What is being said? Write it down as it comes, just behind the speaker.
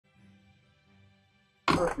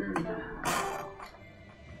button.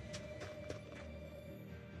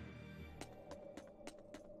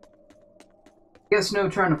 Guess no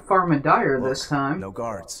trying to farm a dyer this time. No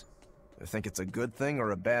guards. I think it's a good thing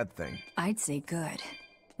or a bad thing? I'd say good.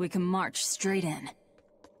 We can march straight in.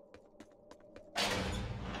 I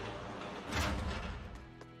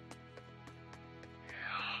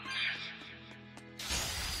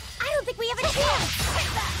don't think we have a chance!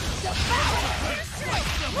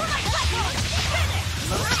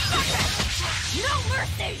 No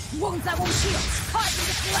mercy! Wounds I won't heal! Cause me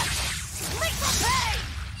to flesh! Lethal pain!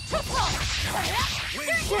 I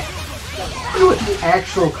wonder what the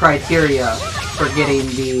actual criteria for getting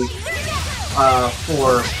the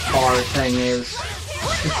 4-bar thing is.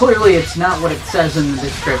 And clearly it's not what it says in the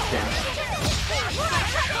description.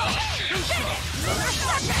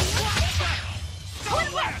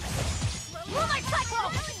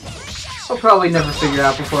 I'll probably never figure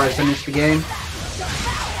out before I finish the game.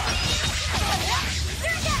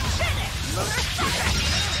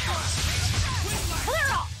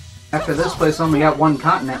 After this place, I only got one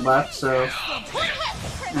continent left, so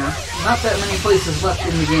yeah, not that many places left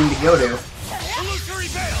in the game to go to.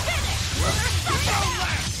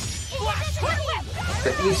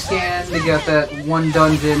 The East-Scan, they got that one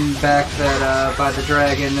dungeon back that by the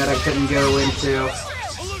dragon that I couldn't go into.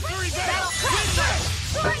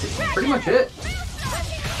 That's pretty much it.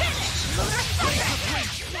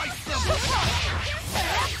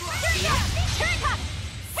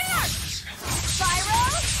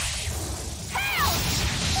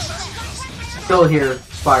 Still here,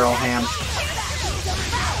 Spiral Ham.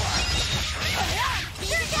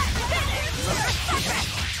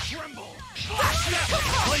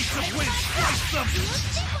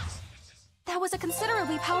 That was a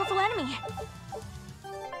considerably powerful enemy.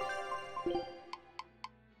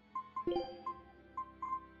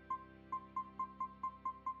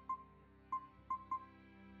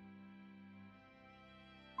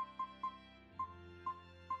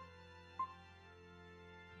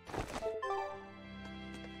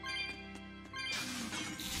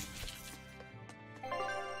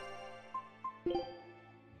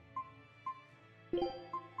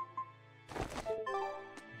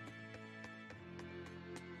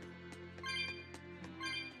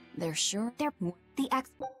 They're sure They're the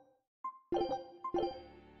ex.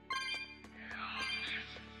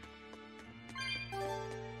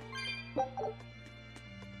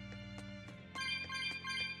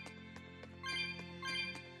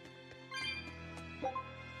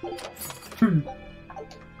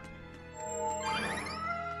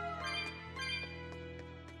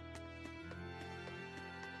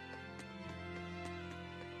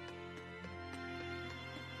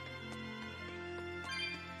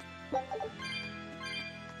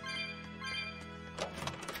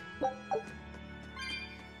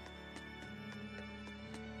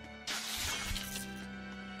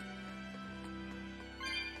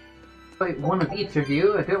 Fight one of each of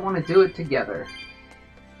you. I don't want to do it together.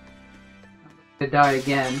 To die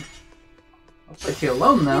again. I'll fight you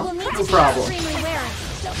alone though. No problem.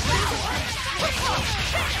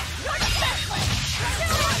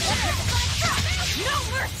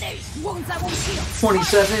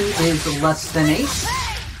 27 is less than 8.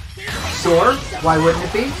 Sure, why wouldn't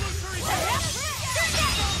it be?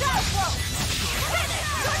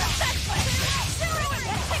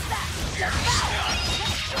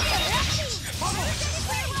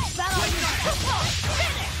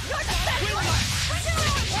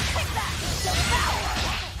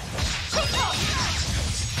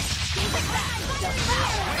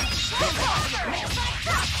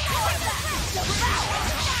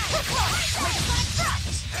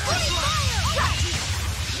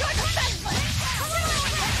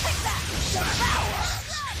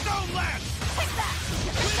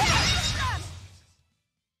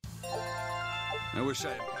 I wish I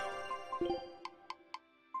had power.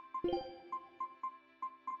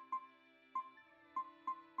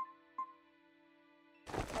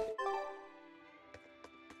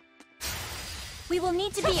 We will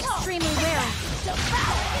need to be extremely wary.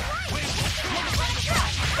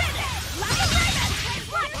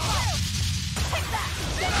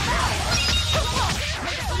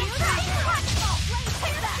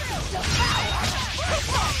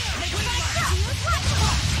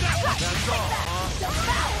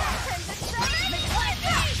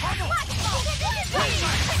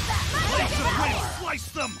 Slice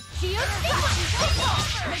them!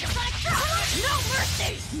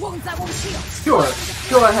 Sure,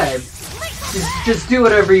 go ahead. Just do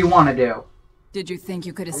whatever you want to do. Did you think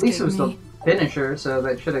you could At escape least it was the me? finisher, so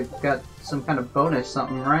that should have got some kind of bonus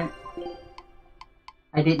something, right?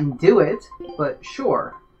 I didn't do it, but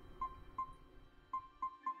sure.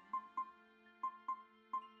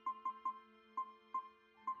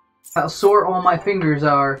 How sore all my fingers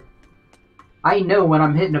are. I know when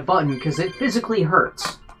I'm hitting a button because it physically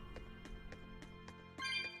hurts.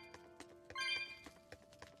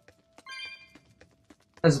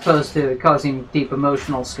 As opposed to causing deep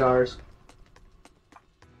emotional scars.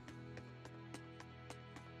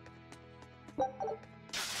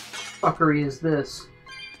 Fuckery is this?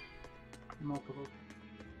 Multiple.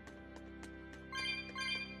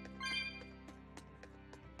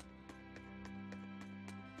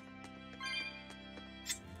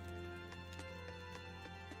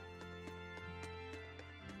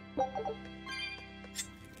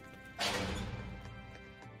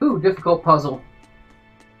 Ooh, difficult puzzle.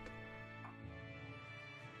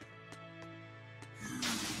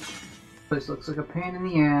 Place looks like a pain in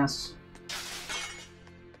the ass.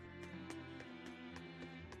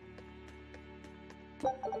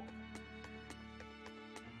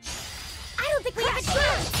 I don't think we have a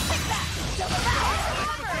chance!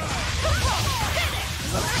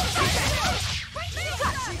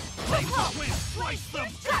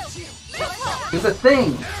 Do the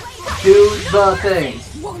thing! Do the thing!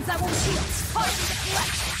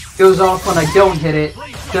 Goes off when I don't hit it,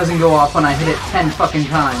 doesn't go off when I hit it 10 fucking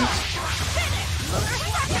times.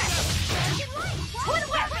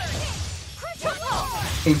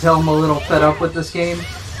 Can you tell I'm a little fed up with this game?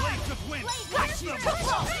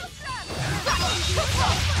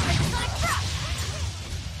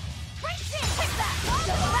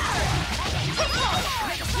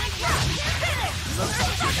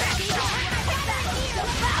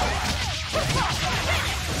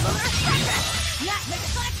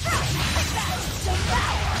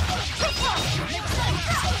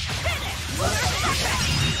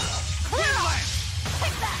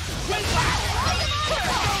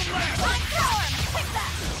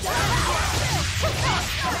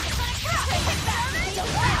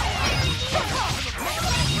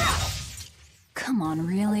 Come on,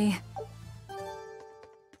 really?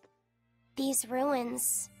 These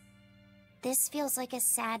ruins. This feels like a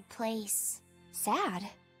sad place. Sad?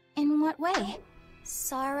 In what way?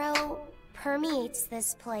 Sorrow permeates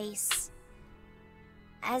this place.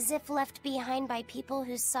 As if left behind by people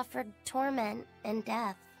who suffered torment and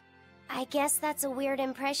death. I guess that's a weird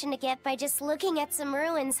impression to get by just looking at some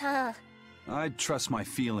ruins, huh? I'd trust my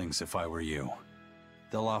feelings if I were you.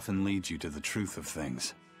 They'll often lead you to the truth of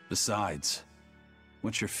things. Besides,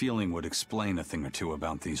 what you're feeling would explain a thing or two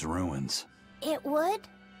about these ruins. It would?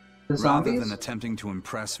 The Rather zombies? than attempting to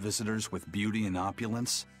impress visitors with beauty and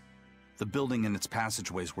opulence, the building and its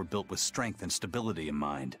passageways were built with strength and stability in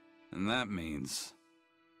mind. And that means...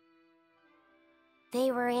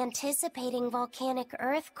 They were anticipating volcanic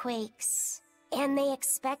earthquakes. And they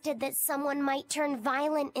expected that someone might turn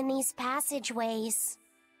violent in these passageways.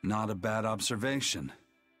 not a bad observation.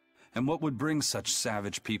 And what would bring such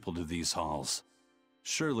savage people to these halls?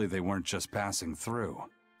 Surely they weren't just passing through.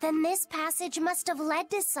 Then this passage must have led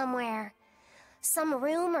to somewhere. Some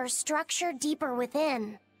room or structure deeper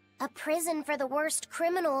within. A prison for the worst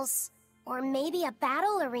criminals. Or maybe a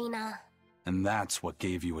battle arena. And that's what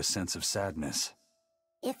gave you a sense of sadness.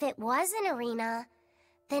 If it was an arena,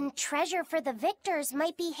 then treasure for the victors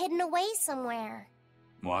might be hidden away somewhere.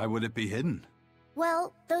 Why would it be hidden?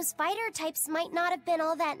 Well, those fighter types might not have been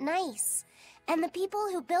all that nice. And the people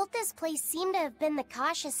who built this place seem to have been the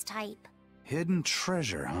cautious type. Hidden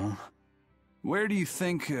treasure, huh? Where do you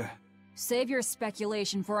think, Save your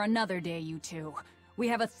speculation for another day, you two. We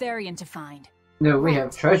have a Therian to find. No, we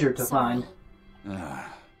have treasure to find.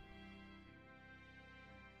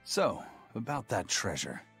 So, about that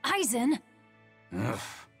treasure. Eisen! Ugh.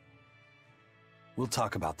 We'll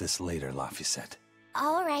talk about this later, Laphicet.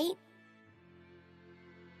 All right.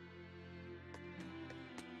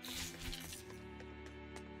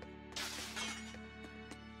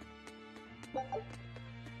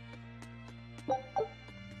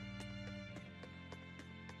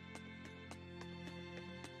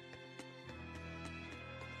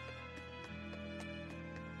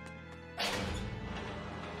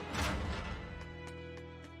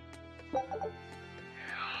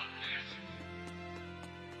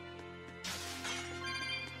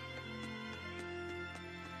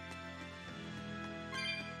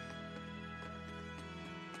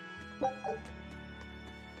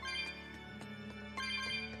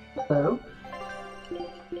 So,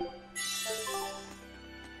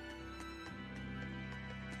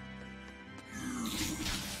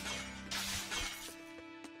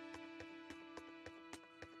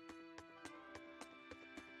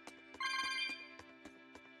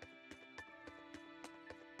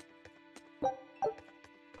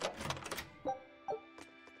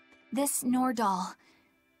 This Nordal.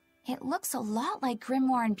 It looks a lot like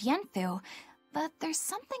Grimoire and Bienfu, but there's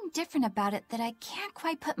something different about it that I can't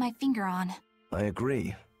quite put my finger on. I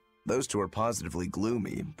agree. Those two are positively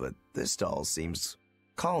gloomy, but this doll seems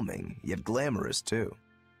calming, yet glamorous too.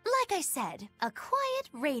 Like I said, a quiet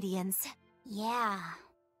radiance. Yeah.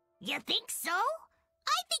 You think so?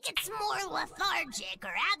 I think it's more lethargic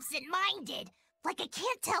or absent-minded. Like I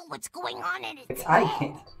can't tell what's going on in its I head.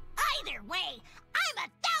 can't. Either way, I'm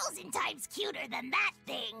 1,000 times cuter than that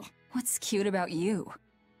thing. What's cute about you?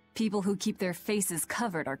 People who keep their faces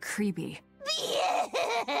covered are creepy.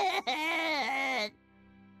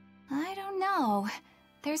 I don't know.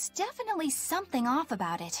 There's definitely something off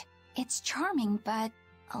about it. It's charming, but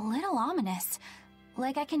a little ominous.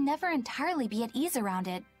 Like I can never entirely be at ease around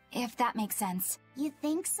it, if that makes sense. You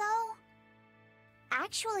think so?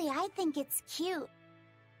 Actually, I think it's cute.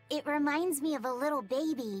 It reminds me of a little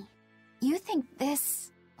baby. You think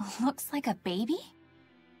this looks like a baby?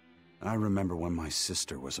 I remember when my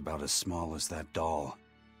sister was about as small as that doll.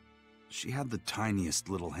 She had the tiniest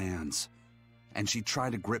little hands, and she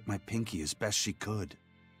tried to grip my pinky as best she could.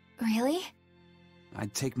 Really?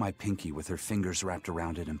 I'd take my pinky with her fingers wrapped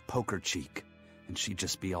around it and poke her cheek, and she'd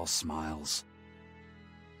just be all smiles.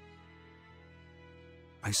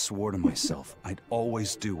 I swore to myself I'd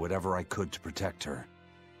always do whatever I could to protect her.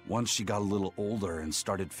 Once she got a little older and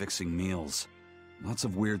started fixing meals, lots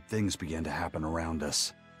of weird things began to happen around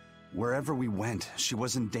us. Wherever we went, she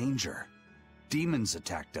was in danger. Demons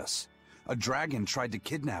attacked us. A dragon tried to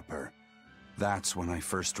kidnap her. That's when I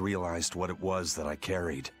first realized what it was that I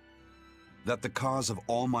carried. That the cause of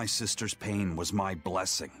all my sister's pain was my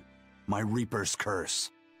blessing, my Reaper's curse.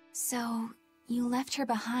 So, you left her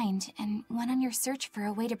behind and went on your search for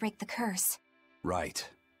a way to break the curse. Right.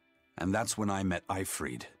 And that's when I met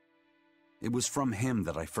Eifried. It was from him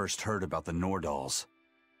that I first heard about the Nordals.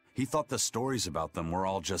 He thought the stories about them were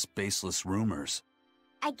all just baseless rumors.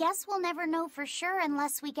 I guess we'll never know for sure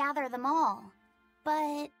unless we gather them all.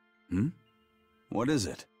 But... What is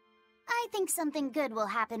it? I think something good will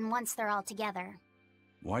happen once they're all together.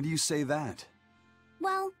 Why do you say that?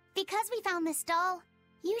 Well, because we found this doll,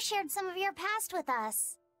 you shared some of your past with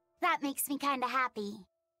us. That makes me kinda happy.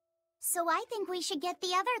 So I think we should get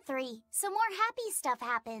the other three, so more happy stuff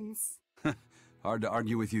happens. Hard to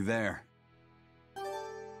argue with you there.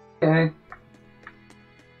 Okay.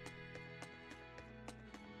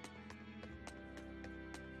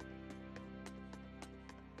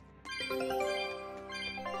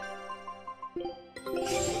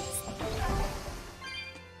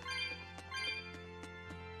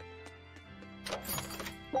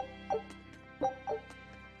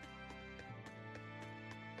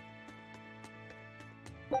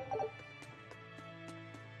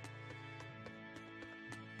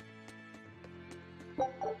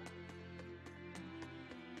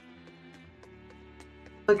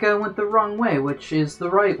 Like I went the wrong way, which is the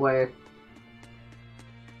right way.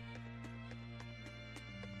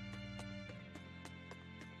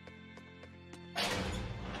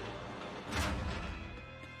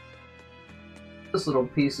 This little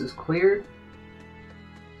piece is cleared.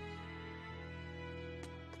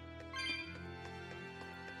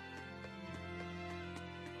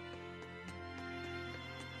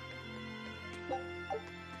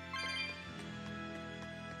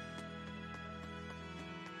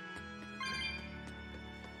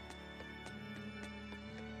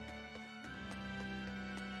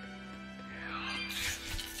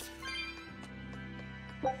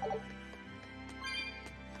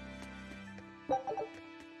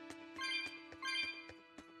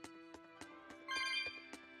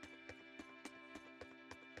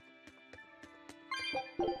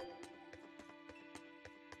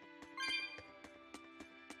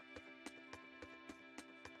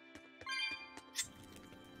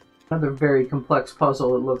 Another very complex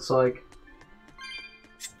puzzle, it looks like.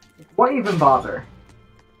 Why even bother?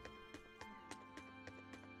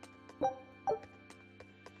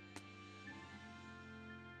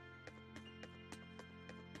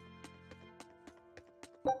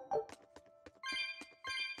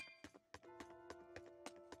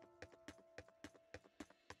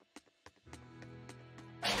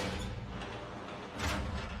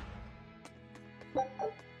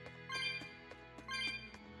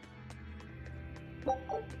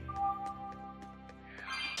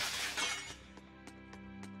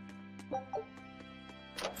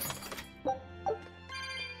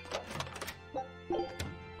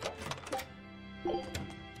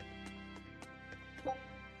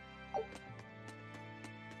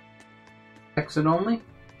 Exit only?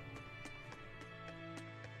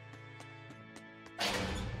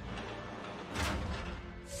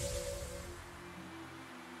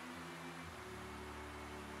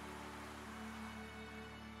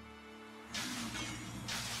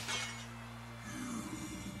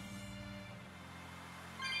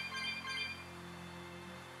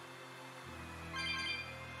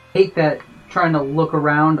 hate that trying to look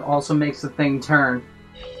around also makes the thing turn.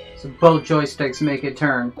 So both joysticks make it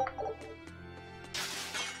turn.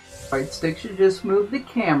 Right stick should just move the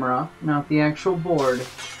camera, not the actual board.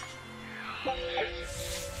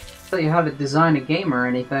 Tell you how to design a game or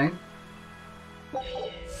anything.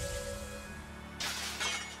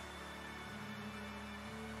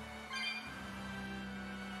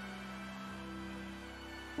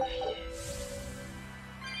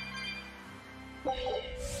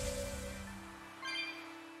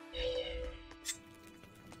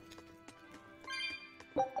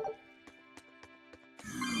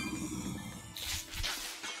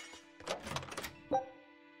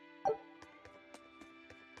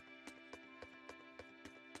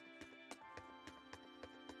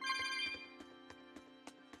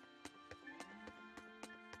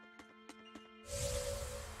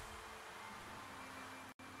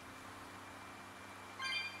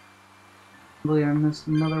 I believe I missed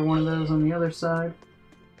another one of those on the other side.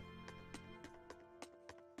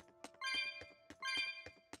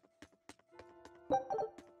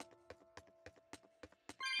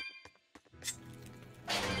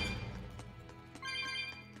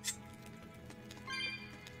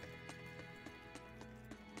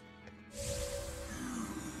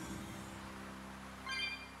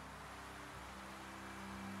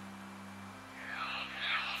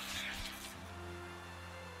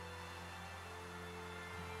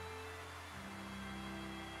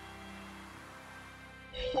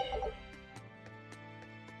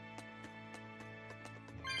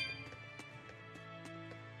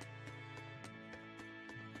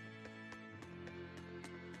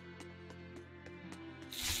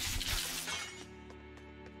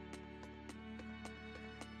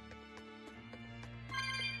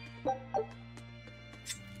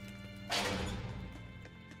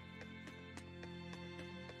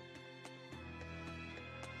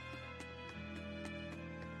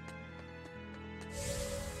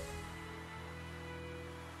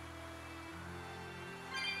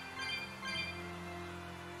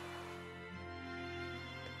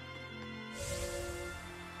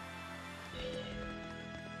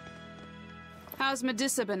 How's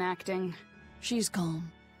Medissa been acting? She's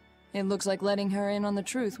calm. It looks like letting her in on the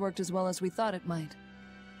truth worked as well as we thought it might.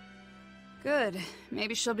 Good.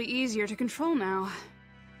 Maybe she'll be easier to control now.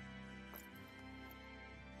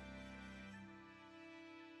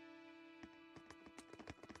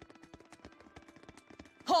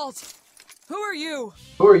 Halt! Who are you?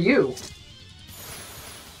 Who are you?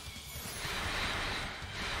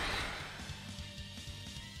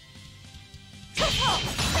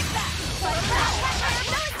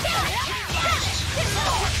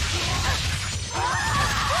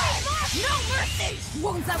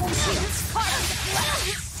 Wounds that won't shield.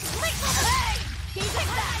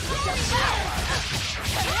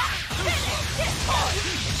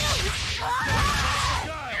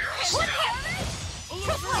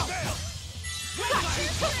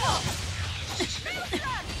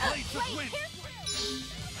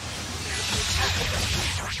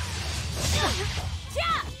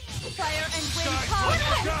 Fire and wind power.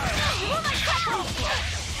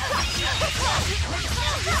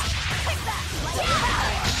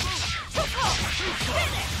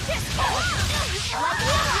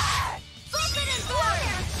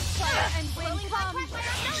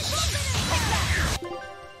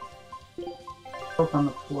 Both on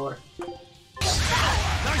the floor.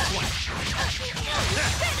 Nice one.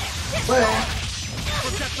 Well,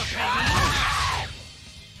 Forget the pain.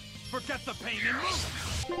 Forget the pain and move.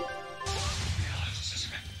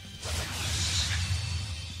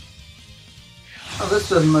 oh, this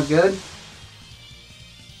doesn't look good.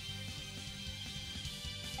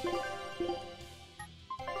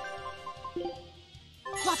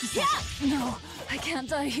 No, I can't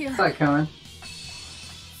die here. What's that coming?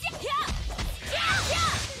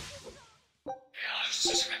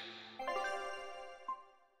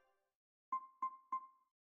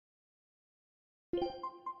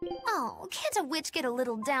 Oh, can't a witch get a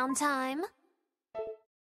little downtime?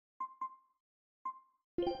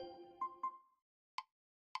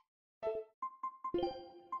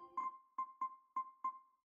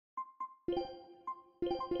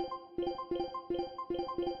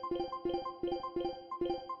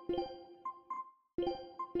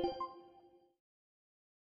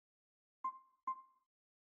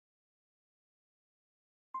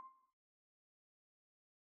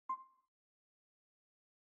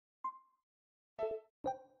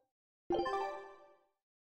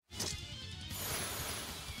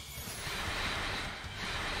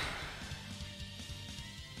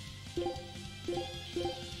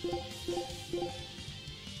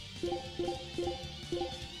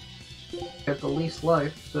 Got the least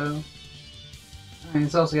life, so... And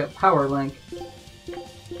he's also got Power Link.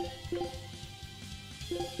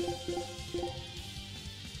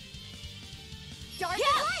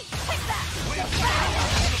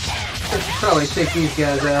 I should probably take these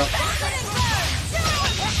guys out.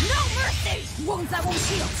 Wounds that won't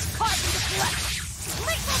heal. Carve into flesh.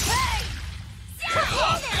 Lethal pain.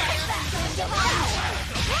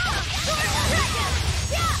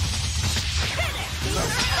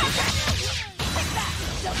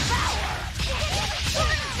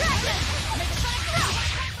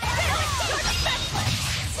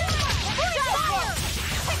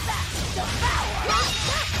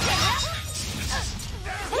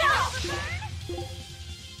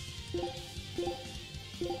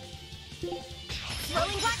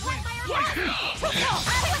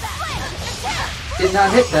 Did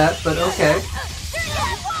not hit that, but okay.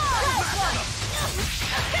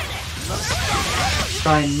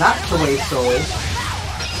 Try not to waste souls.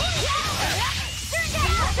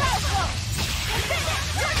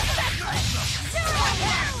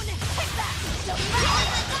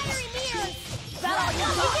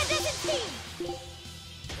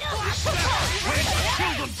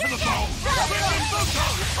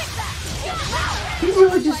 Did you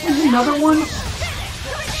really just use another one?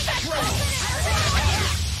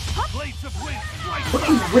 What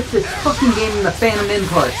is with this fucking game and the phantom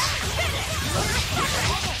inputs?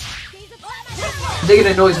 I think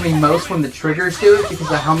it annoys me most when the triggers do it because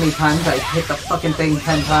of how many times I hit the fucking thing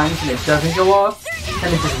 10 times and it doesn't go off,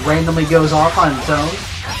 and it just randomly goes off on its own.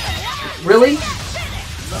 Really?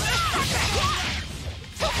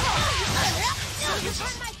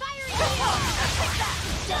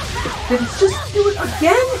 Did it just do it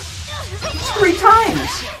again? 3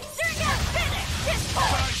 times!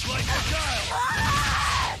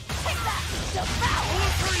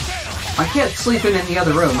 I can't sleep in the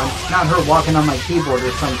other room. It's not her walking on my keyboard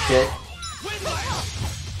or some shit.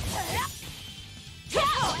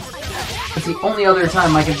 It's the only other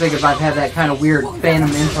time I can think of I've had that kind of weird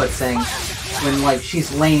phantom input thing. When, like,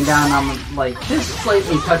 she's laying down, I'm, like, just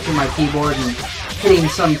slightly touching my keyboard and hitting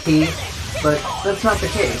some key. But that's not the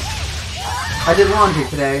case. I did laundry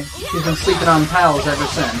today. She's been sleeping on towels ever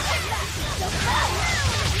since.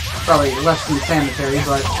 Probably less than sanitary,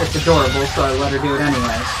 but it's adorable, so I let her do it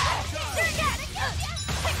anyways.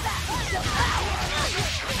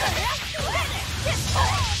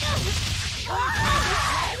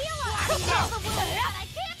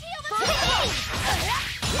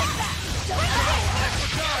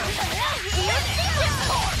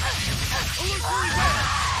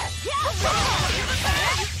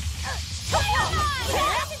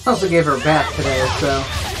 I also gave her a bath today, so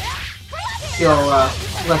feel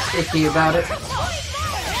less icky about it.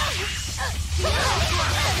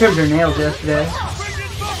 Trimmed her nails yesterday,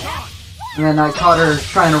 and then I caught her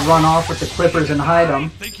trying to run off with the clippers and hide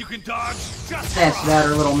them. Snatched it out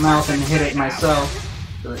her little mouth and hit it myself,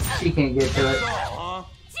 so that she can't get to it.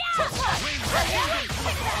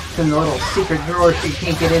 It's in the little secret drawer she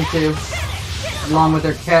can't get into, along with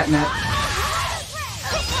her catnip.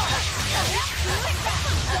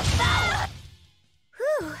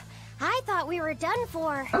 I thought we were done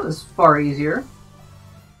for. That was far easier.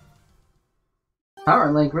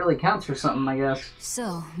 Power Link really counts for something, I guess.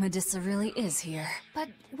 So, Medusa really is here. But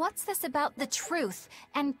what's this about the truth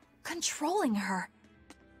and controlling her?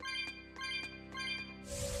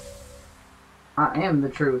 I am the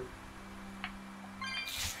truth.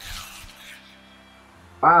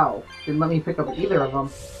 Wow, didn't let me pick up either of them.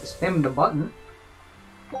 Just spammed the button.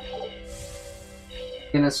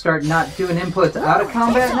 Gonna start not doing inputs out of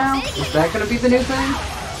combat now? Is that gonna be the new thing?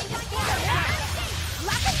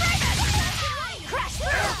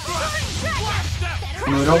 I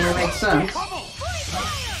mean, it would only make sense.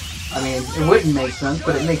 I mean, it wouldn't make sense,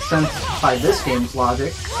 but it makes sense by this game's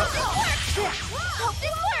logic.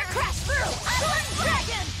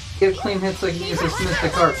 Get clean hits so I can use this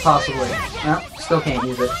Mystic Art, possibly. No, still can't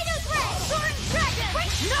use it.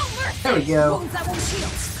 There we go.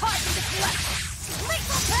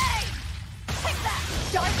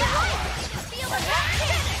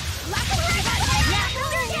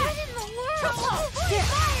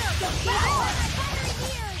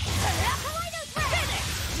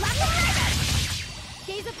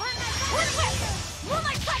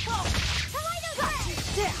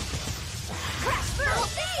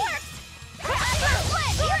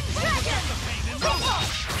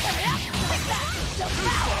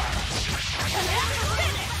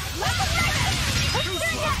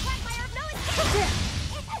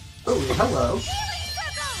 Oh, hello.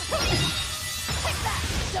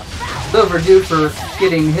 It's overdue for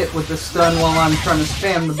getting hit with the stun while I'm trying to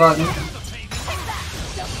spam the button.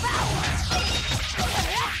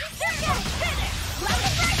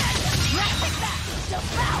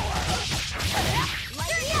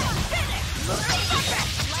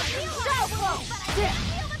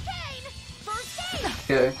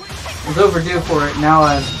 Okay, I was overdue for it, now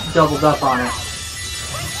I've doubled up on it.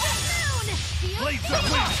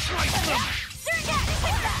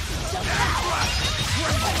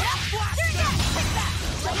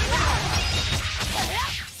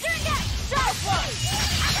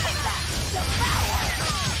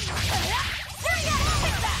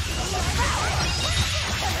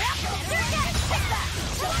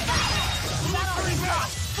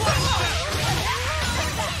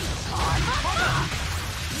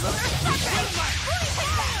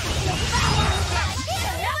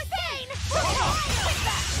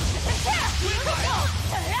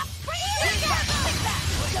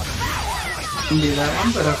 Can do that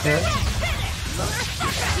one, but okay.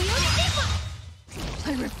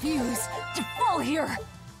 I refuse to fall here.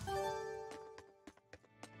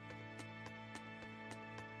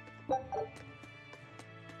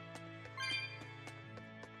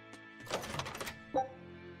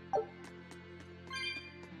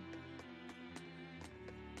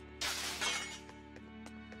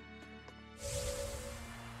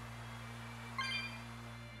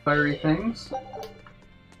 Fiery things.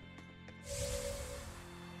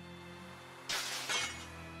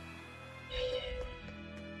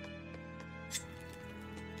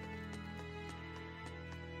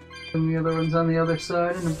 And the other one's on the other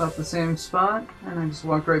side in about the same spot, and I just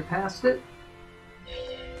walk right past it.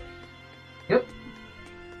 Yep.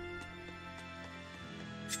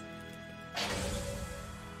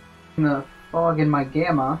 And the fog in my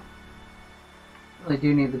gamma. Really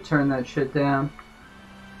do need to turn that shit down.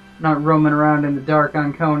 Not roaming around in the dark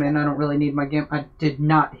on Conan. I don't really need my gamma. I did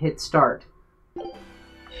not hit start.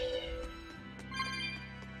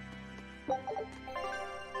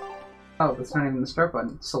 Oh, that's not even the start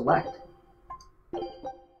button. Select.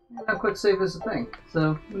 Now quick save is a thing,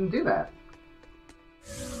 so we can do that.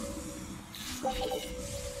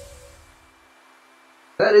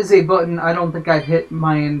 That is a button I don't think I've hit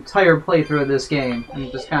my entire playthrough of this game, and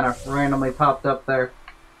it just kind of randomly popped up there.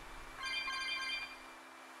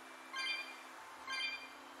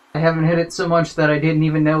 I haven't hit it so much that I didn't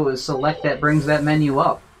even know it was select that brings that menu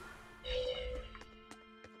up.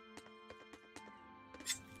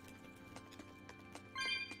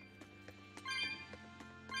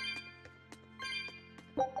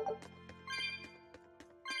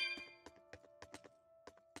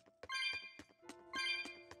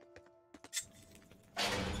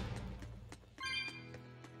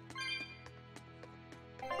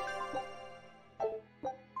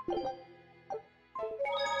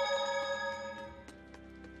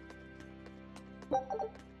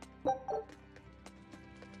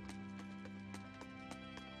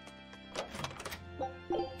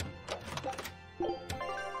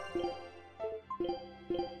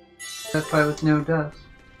 That's why with no dust.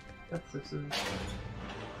 That's this is.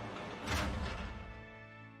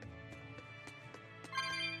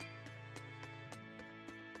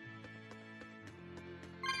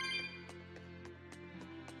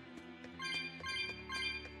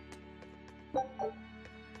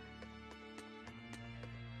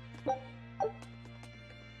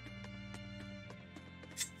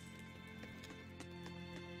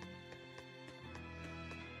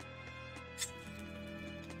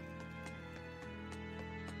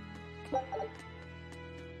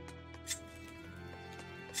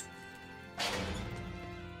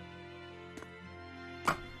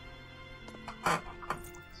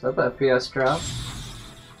 What's up, FPS drop?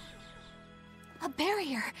 A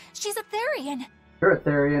barrier! She's a Therian! You're a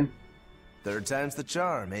Therian. Third time's the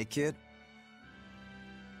charm, eh, kid?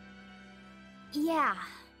 Yeah.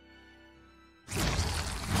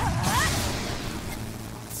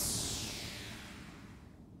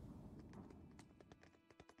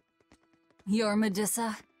 You're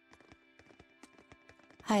Medusa?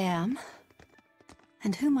 I am.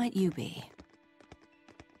 And who might you be?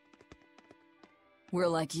 We're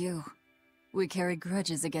like you. We carry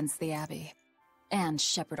grudges against the Abbey. And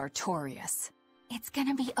Shepherd Artorias. It's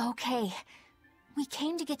gonna be okay. We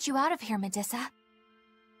came to get you out of here, Medusa.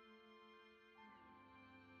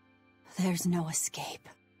 There's no escape.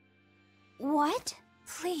 What?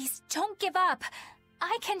 Please, don't give up.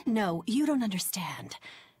 I can— No, you don't understand.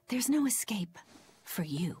 There's no escape for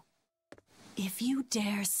you. If you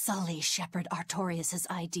dare sully Shepherd Artorias'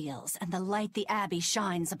 ideals and the light the Abbey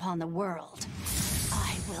shines upon the world,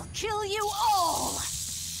 I will kill you all!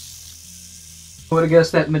 I would have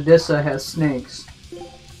guessed that Medusa has snakes.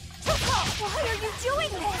 Why are you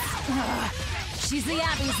doing this? She's the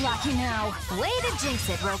Abby's lucky now. Way to jinx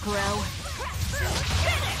it, Rokuro.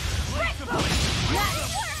 What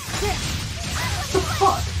the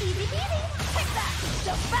fuck?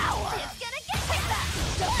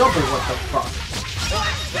 Don't be what the fuck.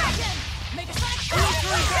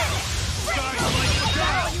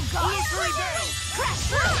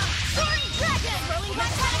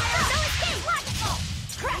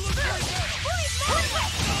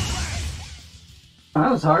 That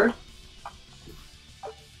was hard.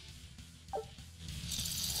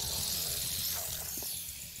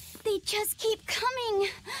 They just keep coming.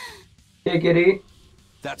 Giggity.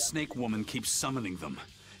 That snake woman keeps summoning them.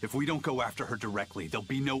 If we don't go after her directly, there'll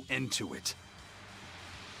be no end to it.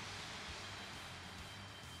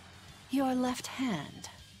 Your left hand.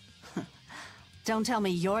 Don't tell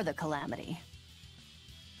me you're the calamity.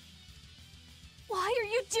 Why are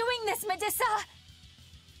you doing this, Medusa?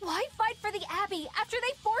 Why fight for the Abbey after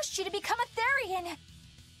they forced you to become a Therian?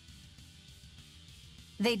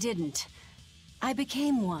 They didn't. I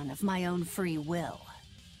became one of my own free will.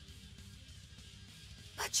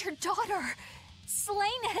 But your daughter,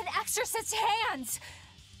 slain at an exorcist's hands.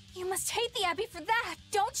 You must hate the Abbey for that,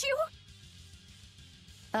 don't you?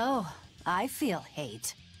 Oh, I feel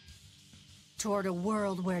hate. Toward a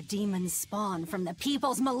world where demons spawn from the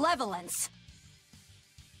people's malevolence.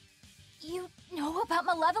 You know about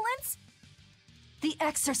malevolence? The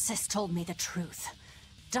exorcist told me the truth.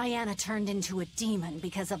 Diana turned into a demon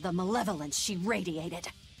because of the malevolence she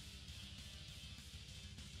radiated.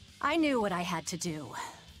 I knew what I had to do.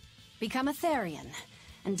 Become a Therian,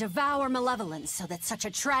 and devour malevolence so that such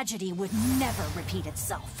a tragedy would never repeat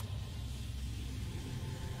itself.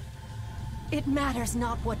 It matters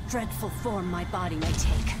not what dreadful form my body may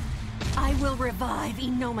take. I will revive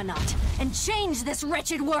Enominat and change this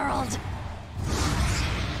wretched world!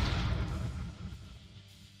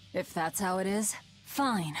 If that's how it is,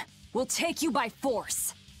 fine. We'll take you by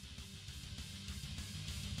force.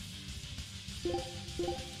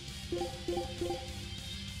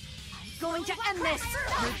 Going to end this!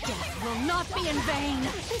 Your death will not be in vain!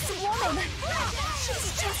 This woman,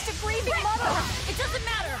 she's just a grieving mother. It doesn't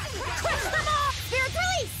matter! Crush them off! Spirit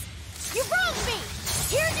release! You wronged me!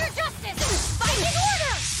 Here's your justice! Fight in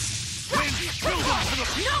order!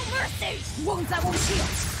 No mercy! Wounds that won't heal.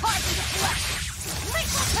 Carve in the flesh!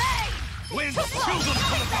 Make them pay! Wind, kill them to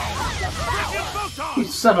the bone! Freaking photon! You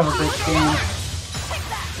son of a bitch, game.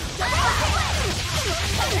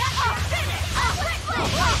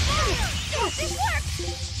 This works!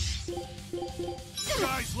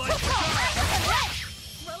 Guys like the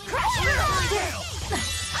Crush her!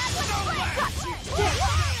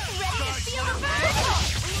 Ready to feel the burn?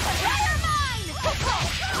 Fire mine!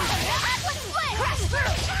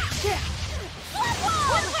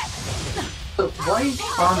 The white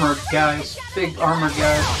armored guys, big armored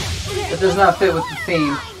guys, it does not fit with the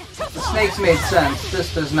theme. The snakes made sense,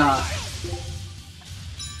 this does not.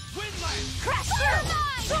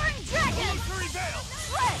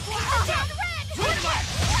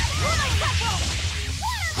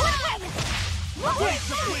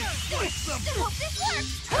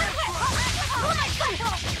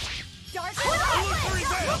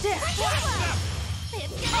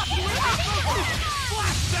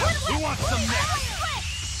 Who wants some next?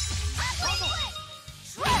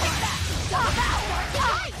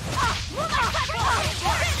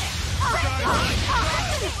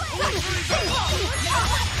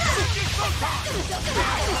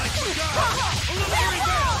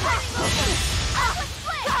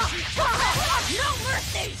 No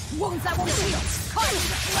mercy! Wounds that won't heal! Carve in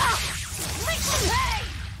the flesh! Make them pay!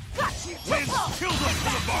 Got you! Wind, kill them to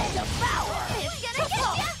the bone! Devour! It's gonna get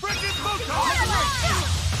you! Freaking photon!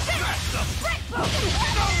 Smash them! No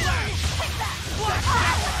lag! Take that! Air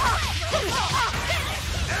thrust!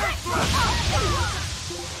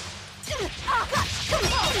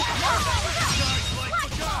 Guys like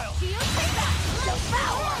the guile!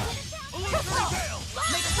 Devour! Illusory veil!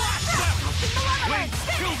 Make a flash! Step! Wind,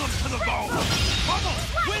 kill them to the bone! Bubble!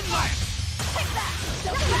 Wind lance! Take that!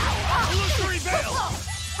 Devour! Illusory veil!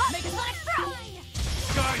 Make a sonic thrust!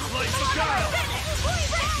 Guys like the guile!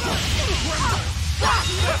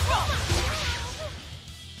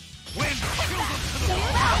 Wind, kill them to the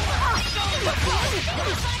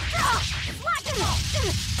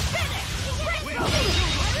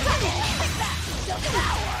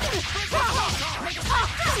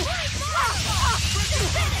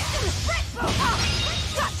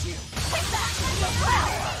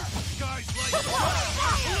Guys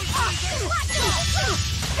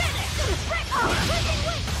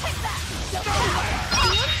like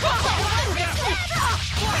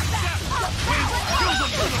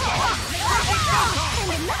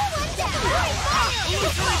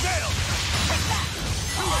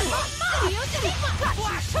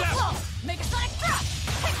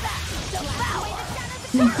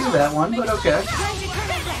Didn't do that one, but okay.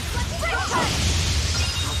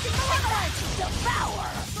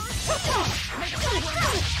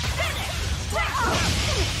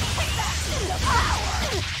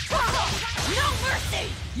 No mercy!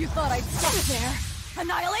 You thought I'd stop there?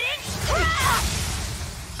 Annihilating?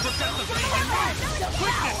 Forget the pain and move!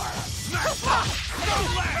 Quickness! Smash! Go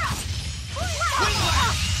left!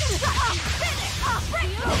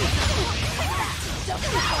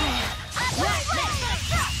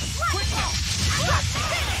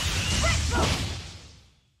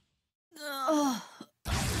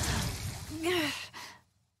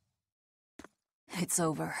 It's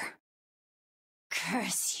over.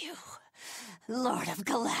 Curse you, Lord of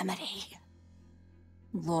Calamity.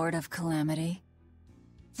 Lord of Calamity?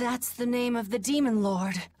 That's the name of the Demon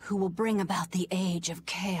Lord who will bring about the Age of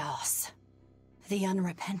Chaos. The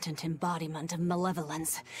unrepentant embodiment of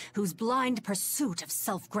malevolence, whose blind pursuit of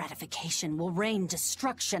self-gratification will rain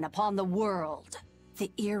destruction upon the world.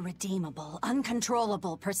 The irredeemable,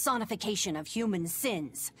 uncontrollable personification of human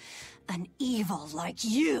sins. An evil like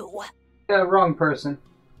you. Wrong person.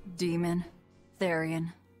 Demon,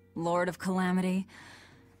 Therian, Lord of Calamity.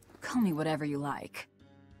 Call me whatever you like.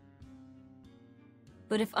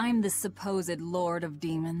 But if I'm the supposed Lord of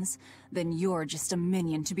Demons, then you're just a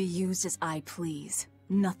minion to be used as I please.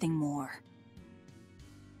 Nothing more.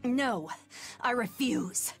 No, I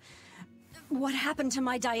refuse. What happened to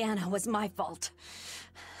my Diana was my fault.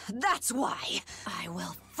 That's why I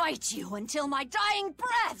will fight you until my dying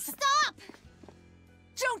breath! Stop!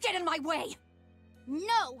 Don't get in my way!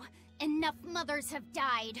 No! Enough mothers have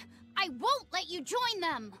died. I won't let you join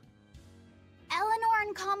them! Eleanor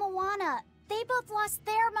and Kamawana, they both lost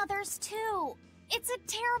their mothers too. It's a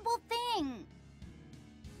terrible thing.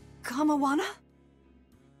 Kamawana?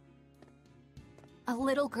 A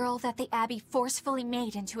little girl that the Abbey forcefully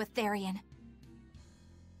made into a Therian.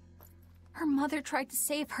 Her mother tried to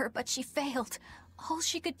save her, but she failed. All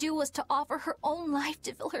she could do was to offer her own life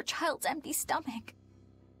to fill her child's empty stomach.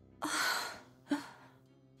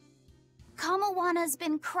 Kamawana's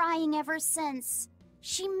been crying ever since.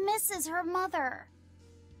 She misses her mother.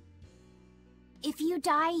 If you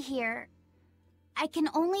die here, I can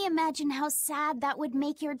only imagine how sad that would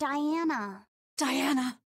make your Diana.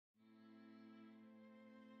 Diana!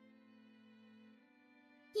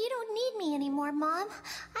 You don't need me anymore, Mom.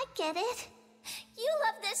 I get it. You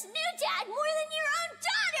love this new dad more than your own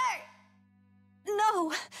daughter!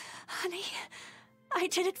 No! Honey, I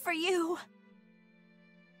did it for you.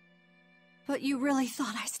 But you really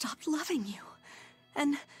thought I stopped loving you.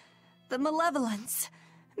 And the malevolence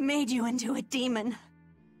made you into a demon.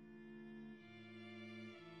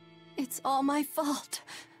 It's all my fault.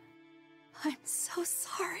 I'm so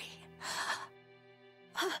sorry.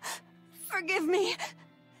 Forgive me,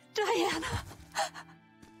 Diana.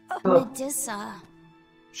 Medusa.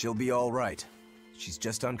 She'll be all right. She's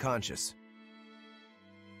just unconscious.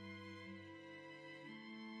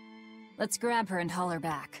 Let's grab her and haul her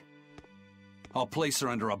back. I'll place her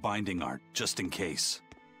under a binding art, just in case.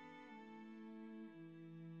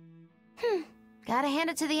 Gotta hand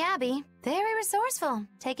it to the Abbey. Very resourceful,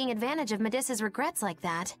 taking advantage of Medusa's regrets like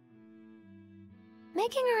that.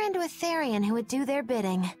 Making her into a Therian who would do their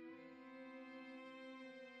bidding.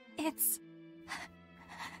 It's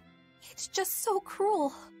just so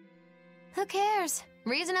cruel. Who cares?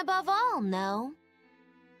 Reason above all, no?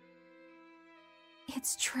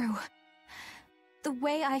 It's true. The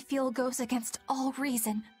way I feel goes against all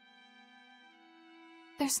reason.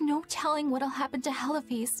 There's no telling what'll happen to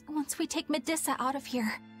Heliphys once we take Medusa out of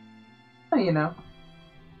here. You know,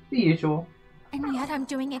 the usual. And yet I'm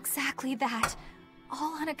doing exactly that,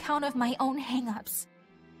 all on account of my own hang-ups.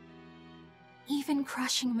 Even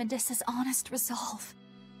crushing Medusa's honest resolve.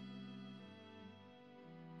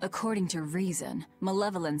 According to reason,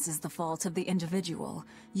 malevolence is the fault of the individual.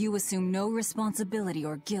 You assume no responsibility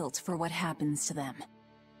or guilt for what happens to them.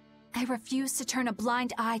 I refuse to turn a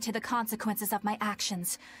blind eye to the consequences of my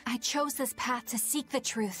actions. I chose this path to seek the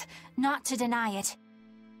truth, not to deny it.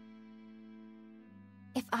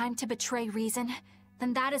 If I'm to betray reason,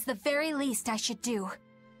 then that is the very least I should do.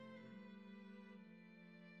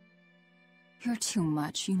 You're too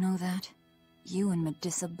much, you know that? You and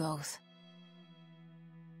Medusa both.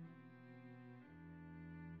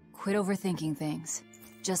 Quit overthinking things.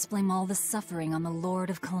 Just blame all the suffering on the Lord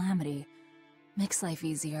of Calamity. Makes life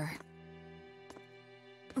easier.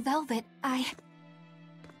 Velvet, I'm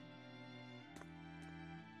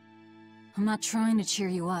not trying to cheer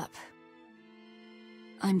you up.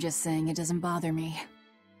 I'm just saying it doesn't bother me.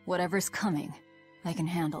 Whatever's coming, I can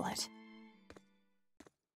handle it.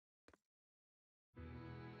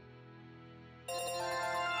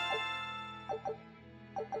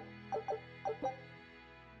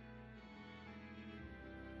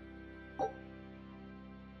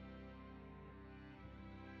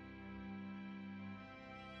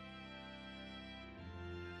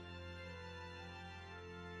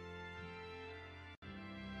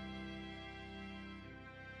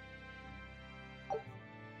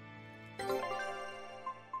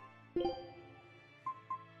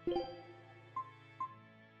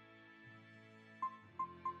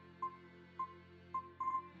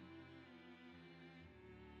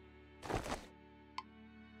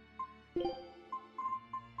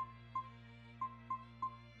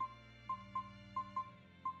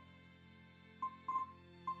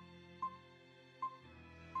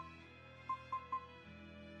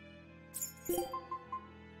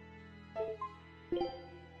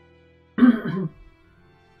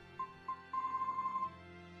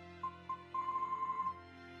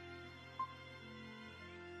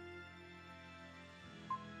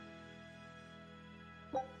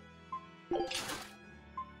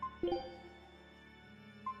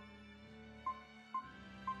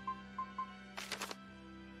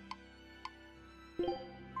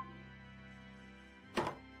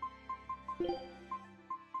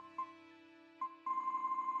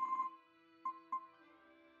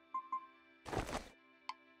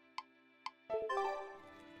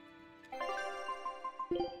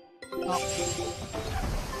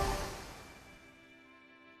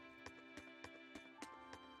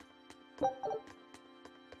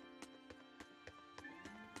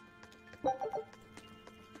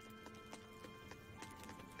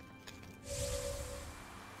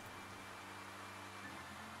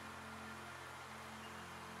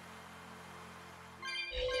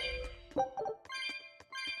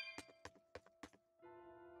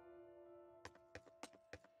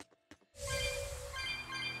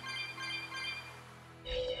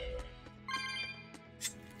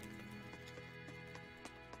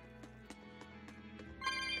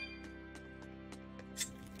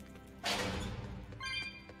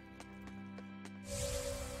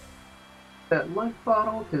 That life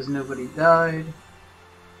bottle because nobody died.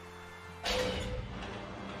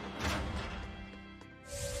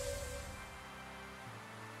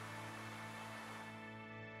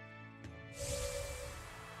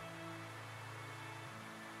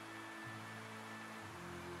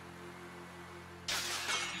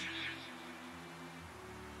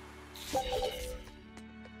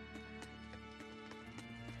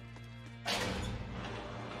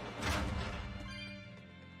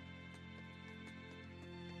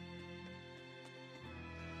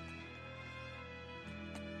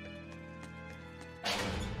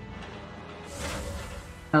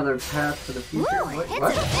 Another path to the future. Wait,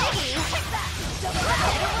 what?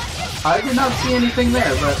 I did not see anything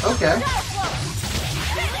there, but okay.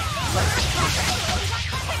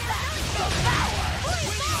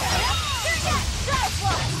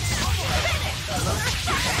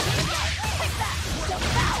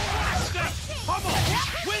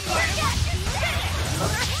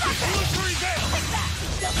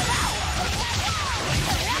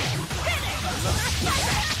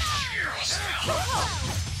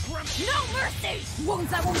 No mercy!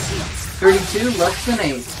 Wounds I won't heal! 32, less than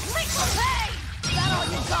 8. That all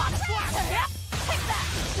you got?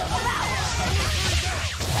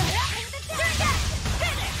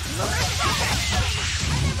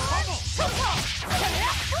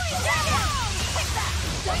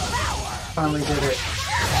 Finally did it.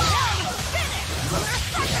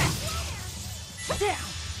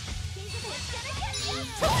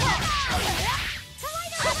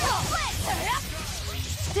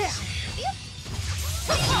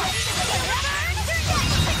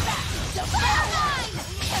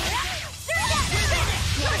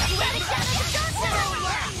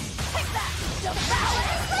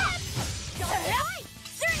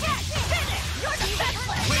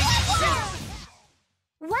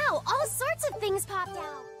 Wow, all sorts of things popped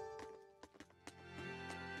out.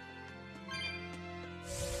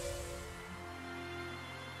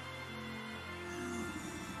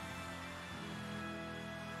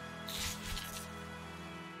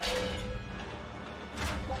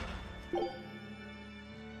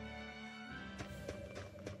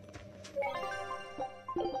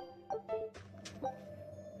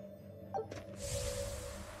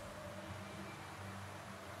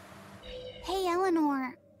 Hey,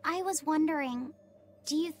 Eleanor, I was wondering,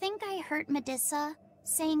 do you think I hurt Medusa,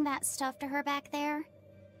 saying that stuff to her back there?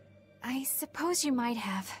 I suppose you might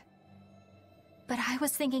have. But I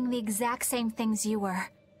was thinking the exact same things you were.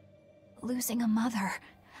 Losing a mother.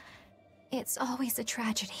 It's always a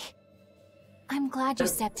tragedy. I'm glad you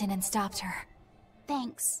stepped in and stopped her.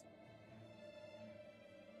 Thanks.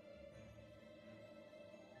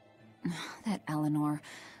 That Eleanor.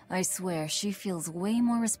 I swear, she feels way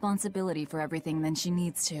more responsibility for everything than she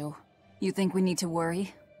needs to. You think we need to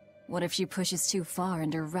worry? What if she pushes too far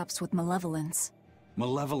and erupts with malevolence?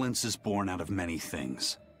 Malevolence is born out of many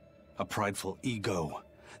things. A prideful ego,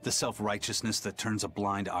 the self-righteousness that turns a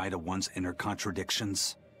blind eye to one's inner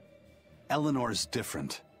contradictions. Eleanor's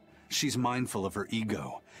different. She's mindful of her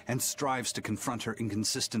ego, and strives to confront her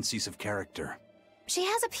inconsistencies of character. She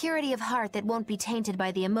has a purity of heart that won't be tainted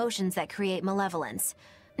by the emotions that create malevolence.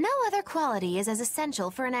 No other quality is as essential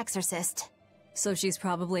for an exorcist. So she's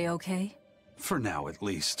probably okay? For now, at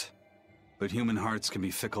least. But human hearts can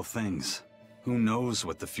be fickle things. Who knows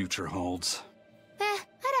what the future holds?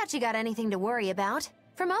 I'd doubt you got anything to worry about.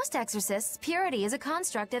 For most exorcists, purity is a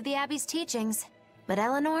construct of the Abbey's teachings. But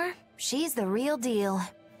Eleanor, she's the real deal.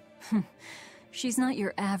 She's not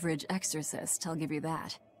your average exorcist, I'll give you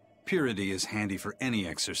that. Purity is handy for any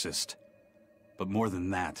exorcist. But more than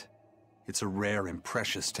that, it's a rare and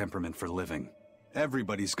precious temperament for living.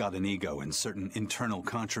 Everybody's got an ego and certain internal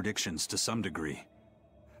contradictions to some degree.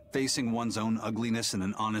 Facing one's own ugliness in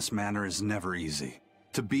an honest manner is never easy.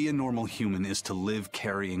 To be a normal human is to live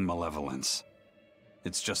carrying malevolence.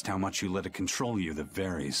 It's just how much you let it control you that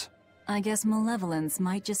varies. I guess malevolence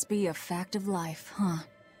might just be a fact of life, huh?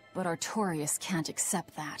 But Artorias can't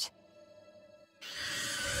accept that.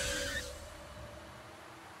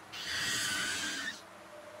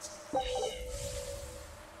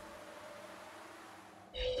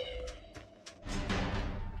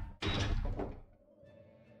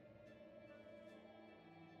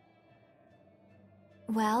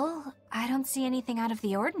 Well, I don't see anything out of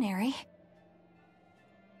the ordinary.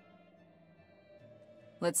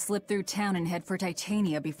 Let's slip through town and head for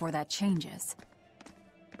Titania before that changes.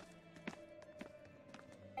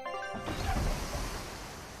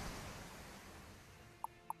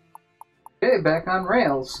 Okay, back on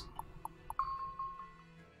rails.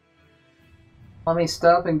 Let me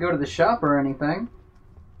stop and go to the shop or anything.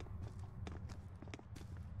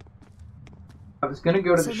 I was gonna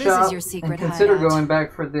go to the shop and consider going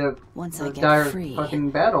back for the dire fucking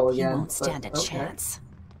battle again. You won't stand a chance.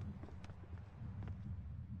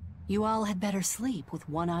 You all had better sleep with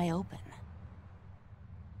one eye open.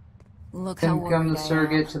 Look how worried come the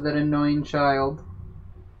surrogate to that annoying child.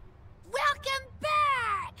 Welcome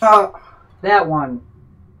back! Oh, that one.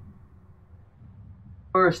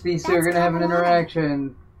 Of course, these two are gonna have an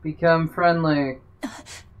interaction. Become friendly.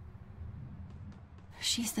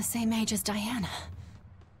 She's the same age as Diana.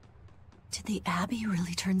 Did the Abbey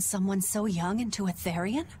really turn someone so young into a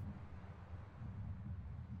Therian?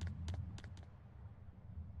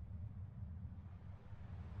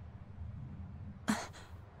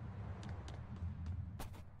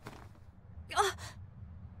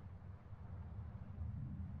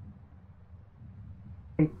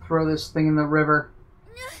 Throw this thing in the river.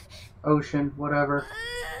 Ocean, whatever.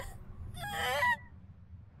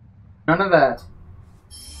 None of that.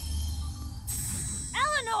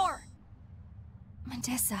 Eleanor!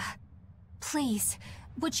 Medissa, please,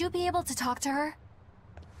 would you be able to talk to her?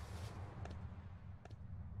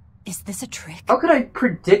 Is this a trick? How could I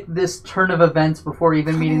predict this turn of events before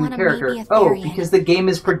even meeting the character? Oh, because the game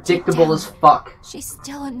is predictable as fuck. She's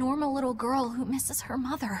still a normal little girl who misses her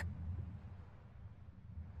mother.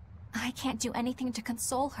 I can't do anything to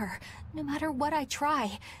console her, no matter what I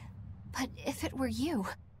try. But if it were you...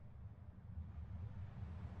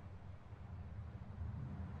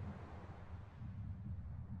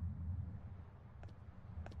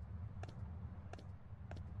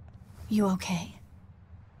 You okay?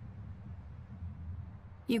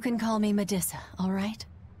 You can call me Medissa, all right?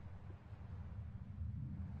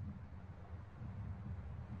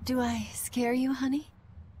 Do I scare you, honey?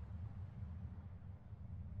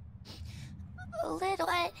 A little.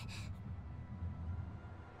 I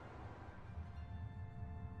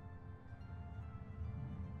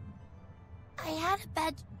had a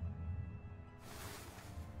bad...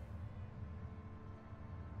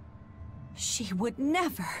 She would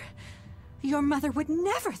never. Your mother would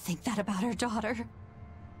never think that about her daughter.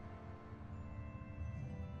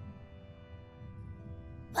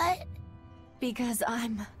 But... Because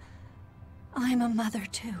I'm a mother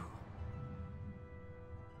too.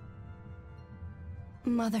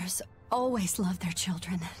 Mothers always love their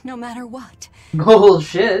children, no matter what.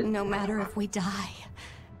 Bullshit. No matter if we die.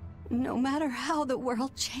 No matter how the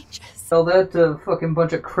world changes. Tell that to a fucking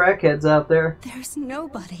bunch of crackheads out there. There's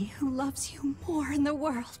nobody who loves you more in the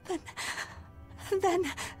world than...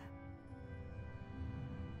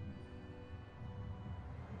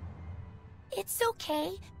 It's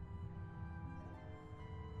okay.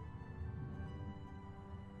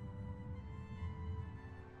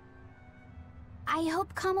 I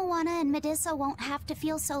hope Kamawana and Medissa won't have to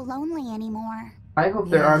feel so lonely anymore. I hope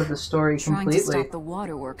they're out of the story completely. Trying to stop the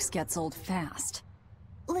waterworks gets old fast.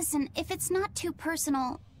 Listen, if it's not too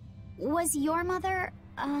personal, was your mother,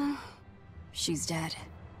 She's dead.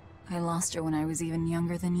 I lost her when I was even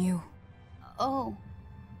younger than you. Oh.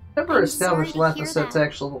 Never established Lathaset's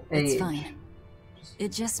actual age. It's fine.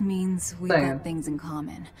 It just means we've got things in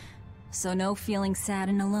common. So no feeling sad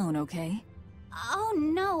and alone, okay? Oh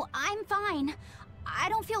no, I'm fine. I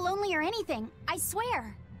don't feel lonely or anything, I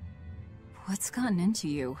swear. What's gotten into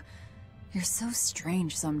you? You're so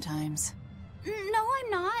strange sometimes. No, I'm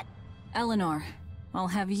not. Eleanor, I'll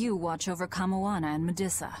have you watch over Kamoana and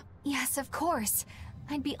Medissa. Yes, of course.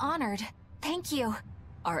 I'd be honored. Thank you.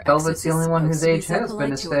 Our Velvet's the only one whose age so has been polite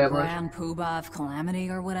to a established. grand poobah of calamity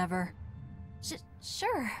or whatever.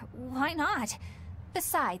 Sure, why not?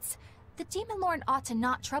 Besides, the Demon Lord ought to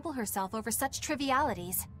not trouble herself over such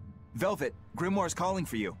trivialities. Velvet, Grimoire's calling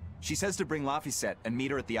for you. She says to bring Laphicet and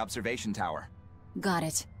meet her at the observation tower. Got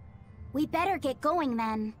it. We better get going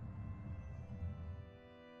then.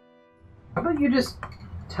 How about you just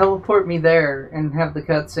teleport me there and have the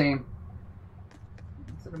cutscene?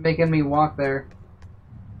 Instead of making me walk there.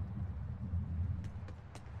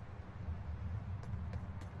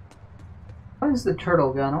 What is the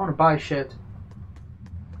turtle gun? I want to buy shit.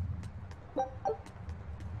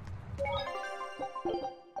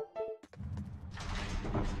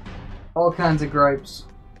 All kinds of gripes.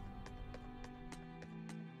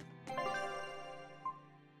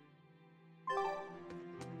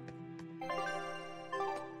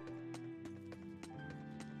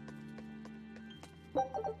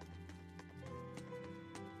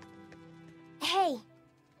 Hey,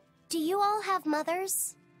 do you all have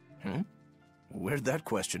mothers? Where'd that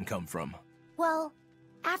question come from? Well,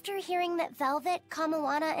 after hearing that Velvet,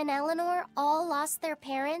 Kamoana, and Eleanor all lost their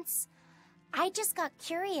parents, I just got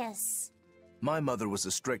curious. My mother was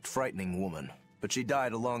a strict, frightening woman, but she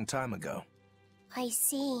died a long time ago. I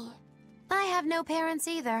see. I have no parents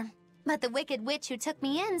either. But the wicked witch who took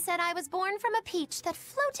me in said I was born from a peach that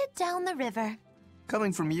floated down the river.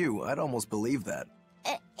 Coming from you, I'd almost believe that.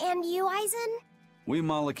 And you, Aizen? We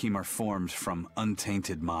Malakim are formed from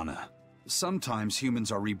untainted mana. Sometimes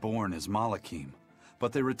humans are reborn as Malakim,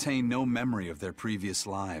 but they retain no memory of their previous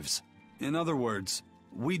lives. In other words,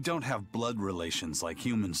 we don't have blood relations like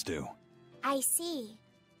humans do. I see.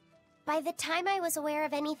 By the time I was aware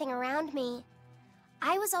of anything around me,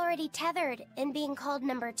 I was already tethered and being called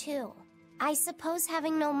number 2. I suppose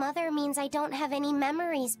having no mother means I don't have any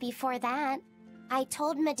memories before that. I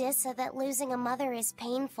told Medissa that losing a mother is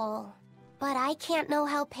painful, but I can't know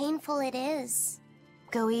how painful it is.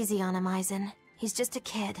 Go easy on him, Aizen. He's just a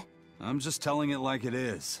kid. I'm just telling it like it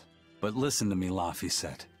is. But listen to me,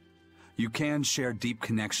 Laphicet. You can share deep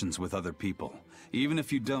connections with other people, even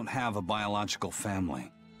if you don't have a biological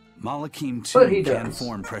family. Malakim too can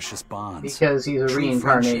form precious bonds. Because he's a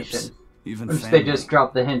reincarnation. Even which family. they just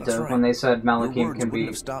dropped the hint That's of right. when they said Your Malakim words can be wouldn't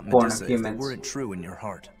have stopped born Medissa of if they humans. weren't true in your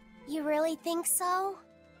heart. You really think so?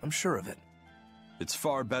 I'm sure of it. It's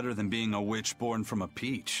far better than being a witch born from a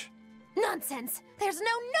peach. Nonsense! There's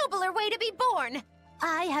no nobler way to be born!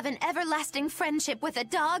 I have an everlasting friendship with a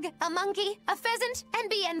dog, a monkey, a pheasant,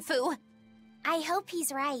 and Bienfu. I hope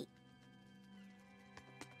he's right.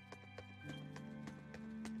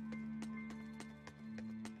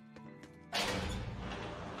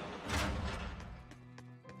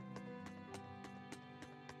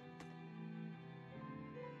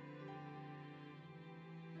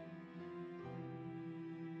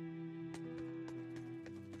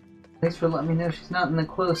 Thanks for letting me know she's not in the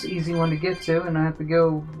close, easy one to get to, and I have to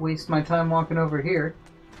go waste my time walking over here.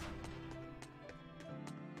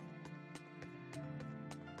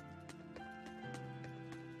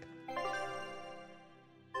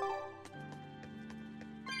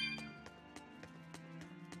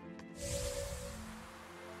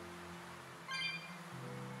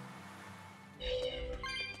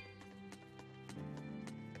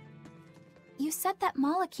 You said that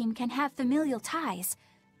Malakim can have familial ties,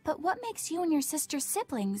 but what makes you and your sister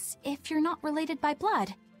siblings if you're not related by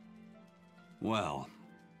blood? Well,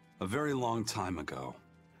 a very long time ago,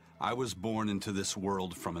 I was born into this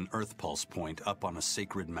world from an Earth Pulse point up on a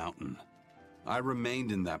sacred mountain. I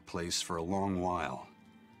remained in that place for a long while,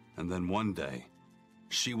 and then one day,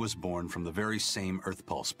 she was born from the very same Earth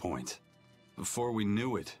Pulse point. Before we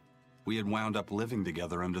knew it, we had wound up living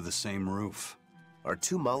together under the same roof. Are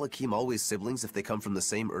two Malakim always siblings if they come from the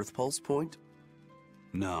same Earth Pulse point?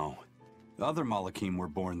 No. Other Malakim were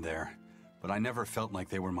born there, but I never felt like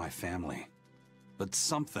they were my family. But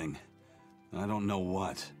something, I don't know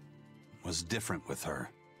what, was different with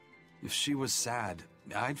her. If she was sad,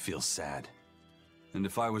 I'd feel sad. And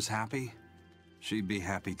if I was happy, she'd be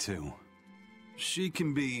happy too. She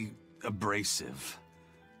can be abrasive,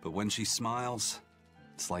 but when she smiles,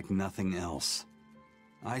 it's like nothing else.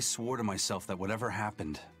 I swore to myself that whatever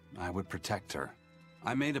happened, I would protect her.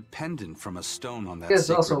 I made a pendant from a stone on that You guys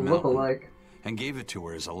sacred also look mountain alike. and gave it to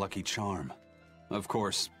her as a lucky charm. Of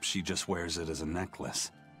course, she just wears it as a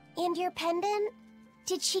necklace. And your pendant?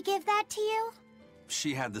 Did she give that to you?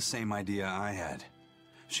 She had the same idea I had.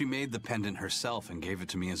 She made the pendant herself and gave it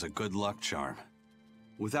to me as a good luck charm.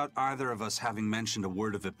 Without either of us having mentioned a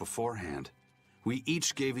word of it beforehand, We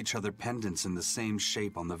each gave each other pendants in the same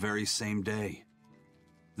shape on the very same day.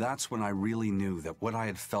 That's when I really knew that what I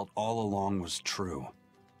had felt all along was true.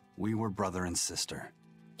 We were brother and sister.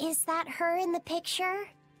 Is that her in the picture?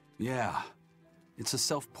 Yeah. It's a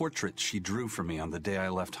self-portrait she drew for me on the day I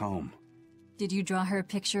left home. Did you draw her a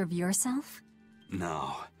picture of yourself?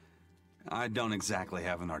 No. I don't exactly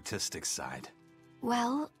have an artistic side.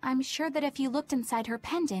 Well, I'm sure that if you looked inside her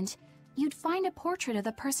pendant, you'd find a portrait of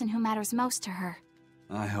the person who matters most to her.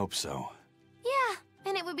 I hope so. Yeah,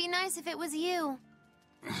 and it would be nice if it was you.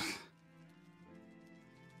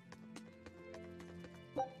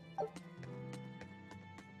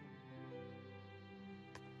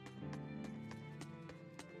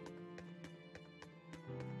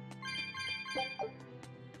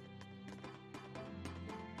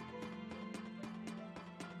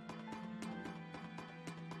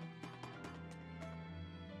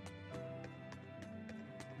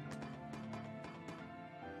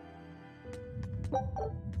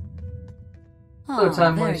 Hello,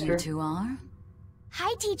 Time there Waster. you two are.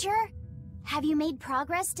 Hi, teacher. Have you made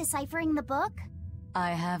progress deciphering the book?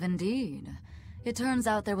 I have indeed. It turns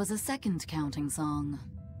out there was a second counting song.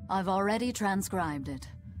 I've already transcribed it.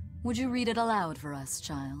 Would you read it aloud for us,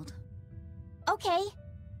 child? Okay.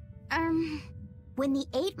 When the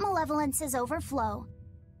 8 malevolences overflow,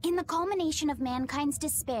 in the culmination of mankind's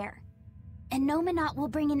despair, Innominat will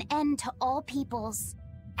bring an end to all peoples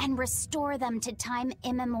and restore them to time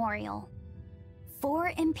immemorial.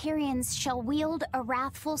 4 Empyreans shall wield a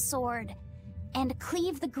wrathful sword and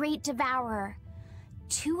cleave the great devourer,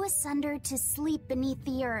 2 asunder to sleep beneath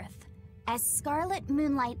the earth, as scarlet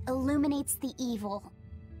moonlight illuminates the evil.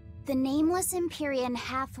 The nameless Empyrean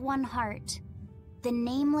hath one heart. The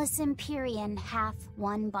nameless Empyrean hath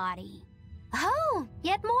one body. Oh,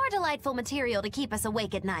 yet more delightful material to keep us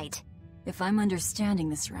awake at night. If I'm understanding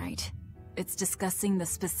this right, it's discussing the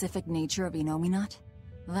specific nature of Innominat?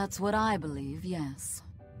 That's what I believe, yes.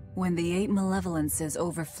 When the 8 malevolences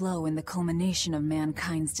overflow in the culmination of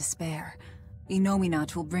mankind's despair,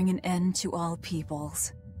 Innominat will bring an end to all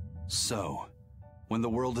peoples. So, when the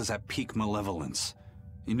world is at peak malevolence,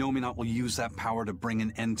 Innominat will use that power to bring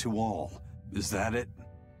an end to all. Is that it?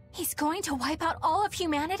 He's going to wipe out all of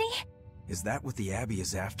humanity? Is that what the Abbey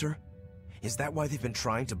is after? Is that why they've been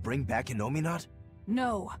trying to bring back Innominat?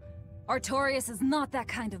 No. Artorias is not that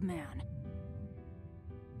kind of man.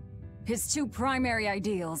 His 2 primary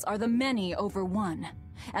ideals are the many over one,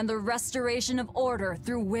 and the restoration of order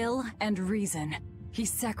through will and reason. He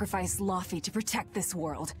sacrificed Laufey to protect this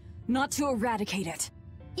world, not to eradicate it.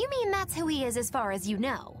 You mean that's who he is as far as you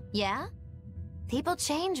know, yeah? People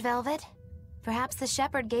change, Velvet. Perhaps the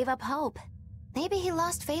shepherd gave up hope. Maybe he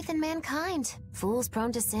lost faith in mankind. Fools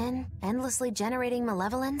prone to sin, endlessly generating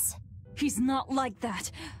malevolence. He's not like that.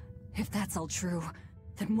 If that's all true,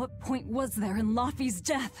 then what point was there in Laufey's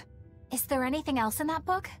death? Is there anything else in that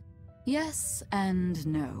book? Yes and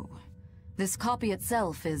no. This copy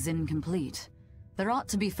itself is incomplete. There ought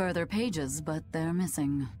to be further pages, but they're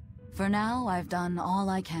missing. For now, I've done all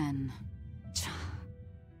I can.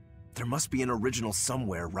 There must be an original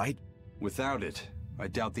somewhere, right? Without it, I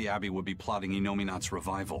doubt the Abbey would be plotting Innominat's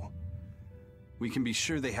revival. We can be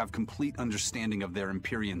sure they have complete understanding of their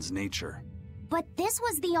Empyrean's nature. But this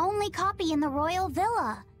was the only copy in the royal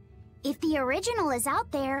villa. If the original is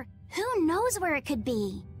out there, who knows where it could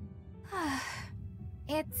be?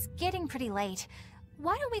 It's getting pretty late.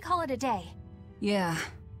 Why don't we call it a day? Yeah,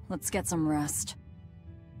 let's get some rest.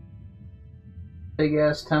 Big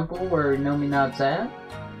ass temple where Innominat's at?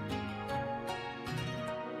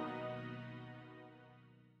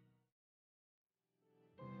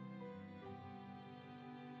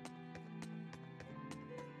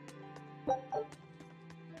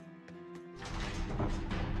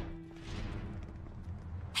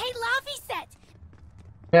 Hey, Laufey!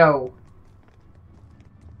 No.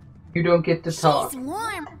 You don't get to talk. She's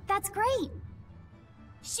warm. That's great.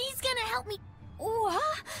 She's gonna help me.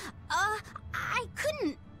 I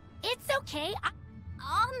couldn't. It's okay.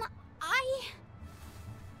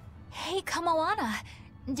 Hey, Kamoana.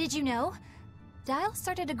 Did you know? Dial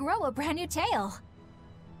started to grow a brand new tail.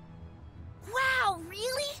 Wow,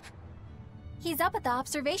 really? He's up at the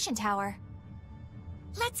observation tower.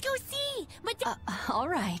 Let's go see! All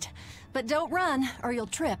right. But don't run, or you'll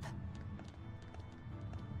trip.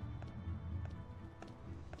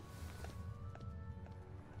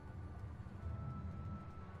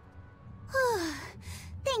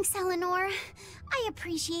 Thanks, Eleanor. I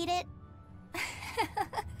appreciate it.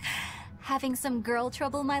 Having some girl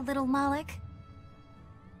trouble, my little Malik?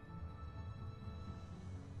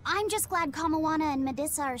 I'm just glad Kamoana and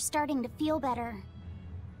Medusa are starting to feel better.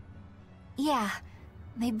 Yeah,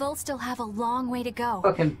 they both still have a long way to go.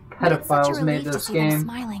 Fucking But it's such a pedophiles made relief to this see them game.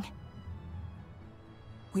 smiling.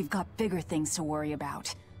 We've got bigger things to worry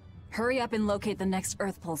about. Hurry up and locate the next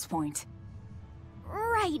Earth Pulse point.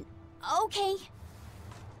 Right. Okay.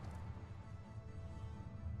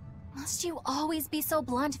 Must you always be so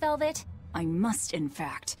blunt, Velvet? I must, in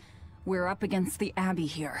fact. We're up against the Abbey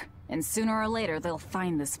here, and sooner or later they'll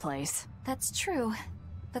find this place. That's true,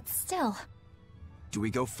 but still. Do we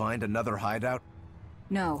go find another hideout?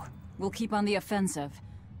 No, we'll keep on the offensive.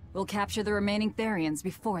 We'll capture the remaining Therians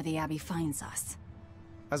before the Abbey finds us.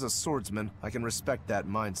 As a swordsman, I can respect that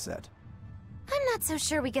mindset. I'm not so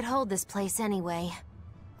sure we could hold this place anyway.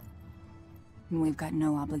 And we've got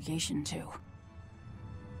no obligation to.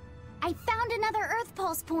 I found another Earth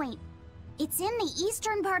Pulse point. It's in the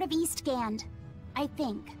eastern part of Eastgand, I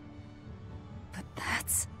think. But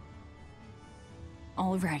that's...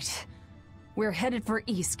 All right. We're headed for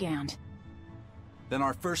Eastgand. Then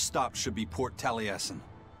our first stop should be Port Taliesin.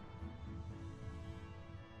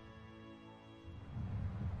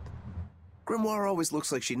 Grimoire always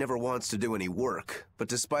looks like she never wants to do any work, but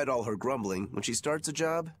despite all her grumbling, when she starts a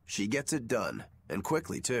job, she gets it done. And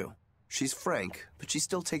quickly, too. She's frank, but she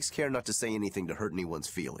still takes care not to say anything to hurt anyone's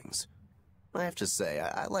feelings. I have to say,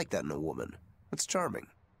 I like that in a woman. It's charming.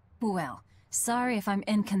 Well, sorry if I'm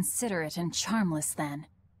inconsiderate and charmless then.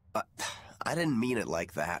 I didn't mean it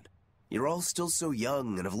like that. You're all still so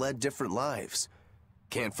young and have led different lives.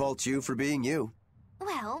 Can't fault you for being you.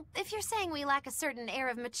 Well, if you're saying we lack a certain air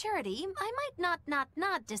of maturity, I might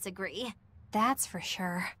not disagree. That's for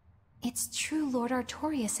sure. It's true Lord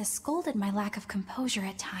Artorius has scolded my lack of composure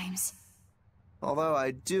at times. Although I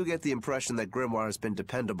do get the impression that Grimoire has been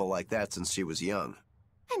dependable like that since she was young.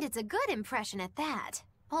 And it's a good impression at that.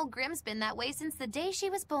 Old Grim's been that way since the day she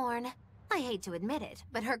was born. I hate to admit it,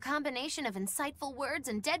 but her combination of insightful words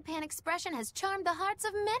and deadpan expression has charmed the hearts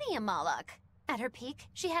of many a Moloch. At her peak,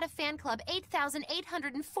 she had a fan club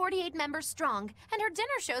 8,848 members strong, and her dinner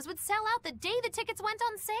shows would sell out the day the tickets went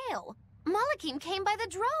on sale. Malachim came by the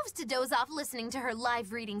droves to doze off listening to her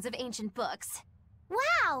live readings of ancient books.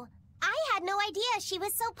 Wow! I had no idea she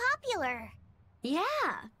was so popular. Yeah,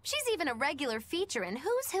 she's even a regular feature in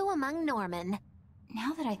Who's Who Among Norman.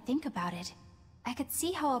 Now that I think about it, I could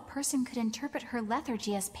see how a person could interpret her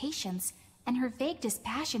lethargy as patience and her vague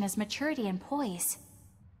dispassion as maturity and poise.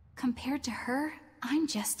 Compared to her, I'm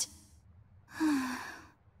just...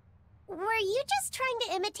 Were you just trying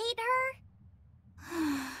to imitate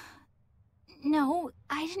her? No,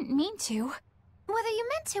 I didn't mean to. Whether you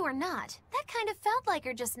meant to or not, that kind of felt like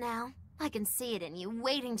her just now. I can see it in you,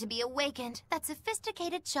 waiting to be awakened. That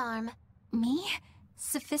sophisticated charm. Me?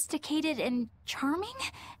 Sophisticated and charming?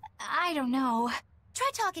 I don't know.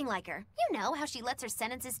 Try talking like her. You know how she lets her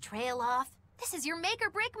sentences trail off. This is your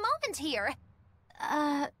make-or-break moment here.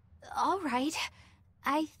 All right.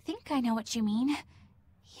 I think I know what you mean.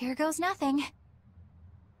 Here goes nothing.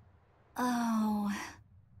 Oh...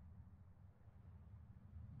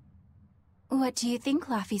 What do you think,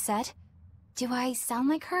 Laphicet? Do I sound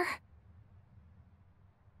like her?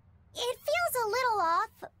 It feels a little off,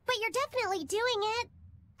 but you're definitely doing it.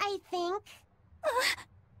 I think.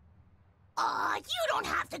 Aw, you don't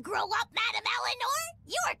have to grow up, Madame Eleanor.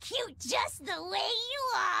 You're cute just the way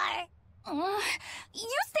you are.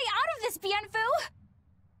 You stay out of this, Bienfu!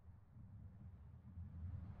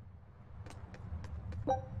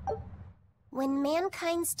 When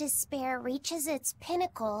mankind's despair reaches its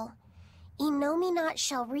pinnacle, Innominat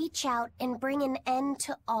shall reach out and bring an end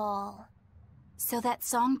to all. So that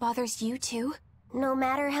song bothers you too? No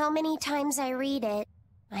matter how many times I read it,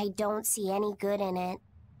 I don't see any good in it.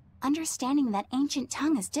 Understanding that ancient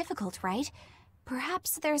tongue is difficult, right?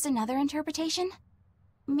 Perhaps there's another interpretation?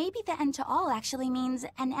 Maybe the end to all actually means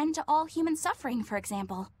an end to all human suffering, for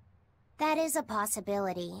example. That is a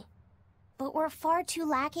possibility. But we're far too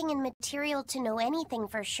lacking in material to know anything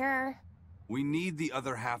for sure. We need the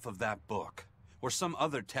other half of that book, or some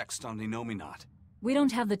other text on Innominat. We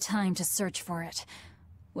don't have the time to search for it.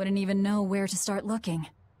 Wouldn't even know where to start looking.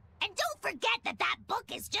 And don't forget that that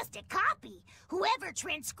book is just a copy. Whoever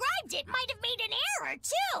transcribed it might have made an error,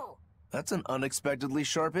 too. That's an unexpectedly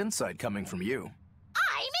sharp insight coming from you.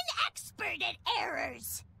 I'm an expert at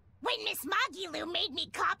errors. When Miss Magilu made me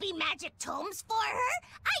copy magic tomes for her,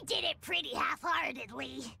 I did it pretty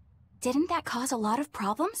half-heartedly. Didn't that cause a lot of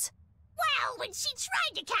problems? Well, when she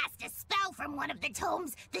tried to cast a spell from one of the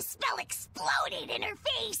tomes, the spell exploded in her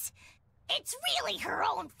face. It's really her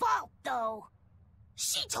own fault, though.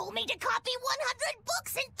 She told me to copy 100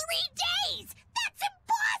 books in 3 days! That's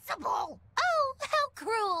impossible! Oh, how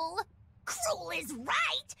cruel! Cruel is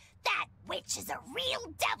right! That witch is a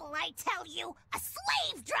real devil, I tell you! A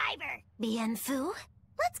slave driver! Bien Fu,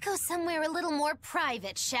 let's go somewhere a little more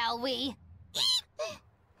private, shall we?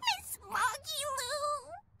 Miss Moggy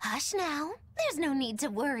Lou! Hush now. There's no need to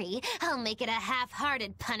worry. I'll make it a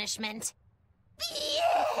half-hearted punishment.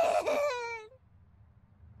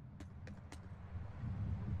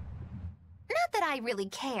 Not that I really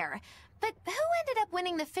care, but who ended up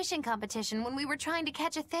winning the fishing competition when we were trying to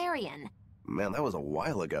catch a Therian? Man, that was a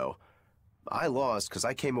while ago. I lost because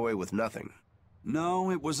I came away with nothing. No,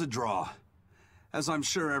 it was a draw. As I'm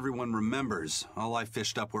sure everyone remembers, all I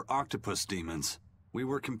fished up were octopus demons. We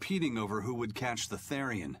were competing over who would catch the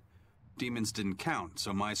Therian. Demons didn't count,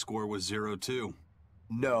 so my score was 0-2.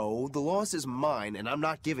 No, the loss is mine, and I'm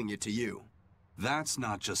not giving it to you. That's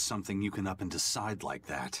not just something you can up and decide like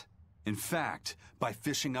that. In fact, by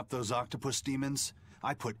fishing up those octopus demons,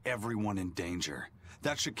 I put everyone in danger.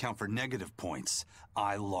 That should count for negative points.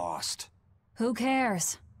 I lost. Who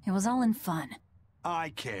cares? It was all in fun. I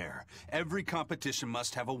care. Every competition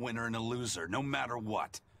must have a winner and a loser, no matter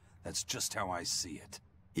what. That's just how I see it.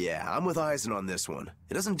 Yeah, I'm with Eisen on this one.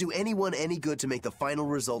 It doesn't do anyone any good to make the final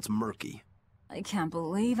results murky. I can't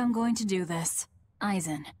believe I'm going to do this.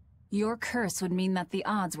 Eisen, your curse would mean that the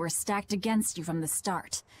odds were stacked against you from the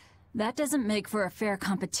start. That doesn't make for a fair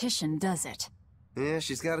competition, does it? Yeah,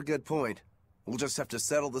 she's got a good point. We'll just have to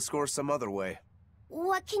settle the score some other way.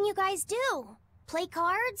 What can you guys do? Play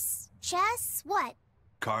cards? Chess? What?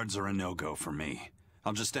 Cards are a no-go for me.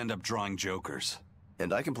 I'll just end up drawing jokers.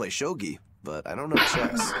 And I can play shogi, but I don't know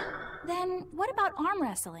chess. Then what about arm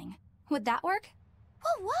wrestling? Would that work?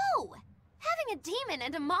 Whoa, whoa! Having a demon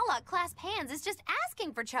and a Moloch clasp hands is just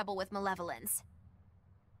asking for trouble with malevolence.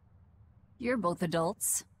 You're both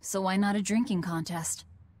adults, so why not a drinking contest?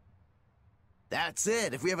 That's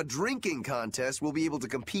it. If we have a drinking contest, we'll be able to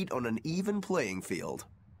compete on an even playing field.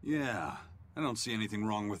 Yeah, I don't see anything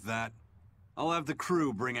wrong with that. I'll have the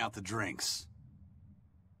crew bring out the drinks.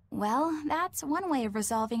 Well, that's one way of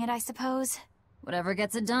resolving it, I suppose. Whatever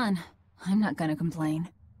gets it done. I'm not gonna complain.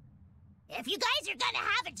 If you guys are gonna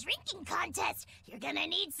have a drinking contest, you're gonna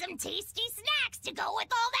need some tasty snacks to go with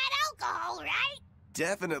all that alcohol, right?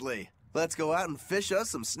 Definitely. Let's go out and fish us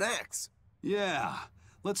some snacks. Yeah,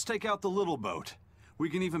 let's take out the little boat. We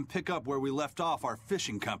can even pick up where we left off our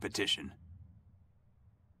fishing competition.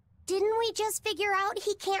 Didn't we just figure out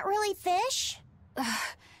he can't really fish?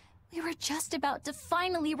 We were just about to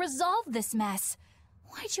finally resolve this mess.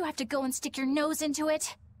 Why'd you have to go and stick your nose into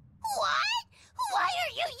it? What? Why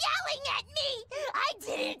are you yelling at me? I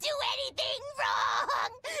didn't do anything wrong!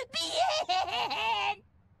 Bien!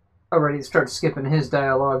 Already start skipping his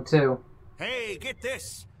dialogue, too. Hey, get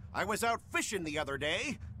this. I was out fishing the other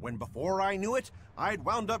day, when before I knew it, I'd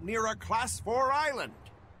wound up near a Class 4 island.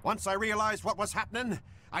 Once I realized what was happening,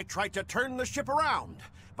 I tried to turn the ship around,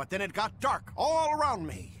 but then it got dark all around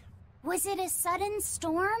me. Was it a sudden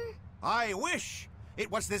storm? I wish. It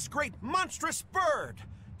was this great monstrous bird.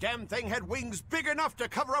 Damn thing had wings big enough to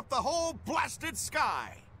cover up the whole blasted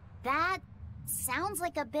sky. That sounds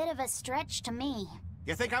like a bit of a stretch to me.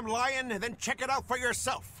 You think I'm lying? Then check it out for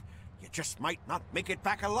yourself. You just might not make it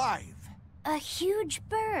back alive. A huge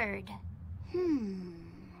bird.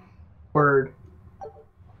 Word.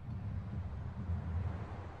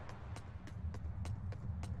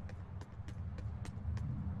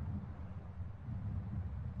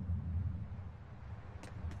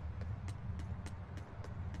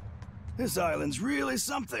 This island's really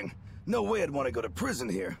something. No way I'd want to go to prison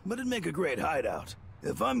here, but it'd make a great hideout.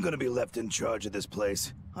 If I'm gonna be left in charge of this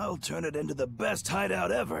place, I'll turn it into the best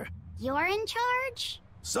hideout ever. You're in charge?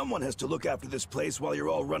 Someone has to look after this place while you're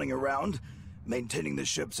all running around, maintaining the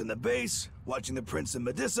ships in the base, watching the Prince and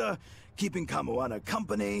Medusa, keeping Kamoana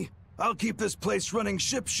company. I'll keep this place running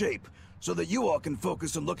ship-shape, so that you all can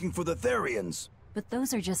focus on looking for the Therians. But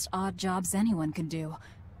those are just odd jobs anyone could do.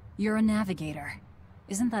 You're a navigator.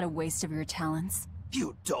 Isn't that a waste of your talents?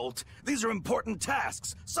 You dolt! These are important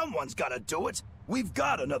tasks! Someone's gotta do it! We've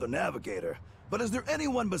got another navigator, but is there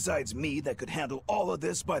anyone besides me that could handle all of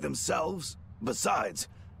this by themselves? Besides,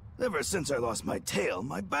 ever since I lost my tail,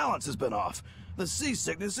 my balance has been off. The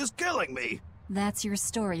seasickness is killing me! That's your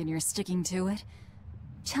story and you're sticking to it?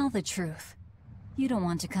 Tell the truth. You don't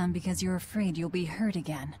want to come because you're afraid you'll be hurt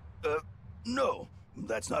again. No,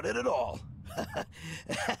 that's not it at all.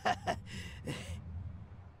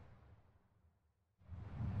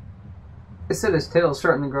 They said his tail's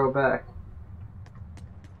starting to grow back.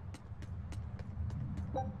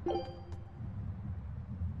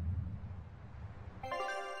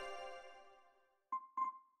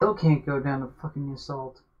 Still can't go down to fucking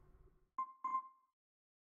assault.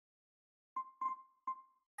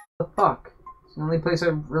 The fuck? It's the only place I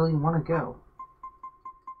really want to go.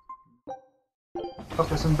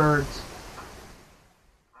 Fuck with some birds.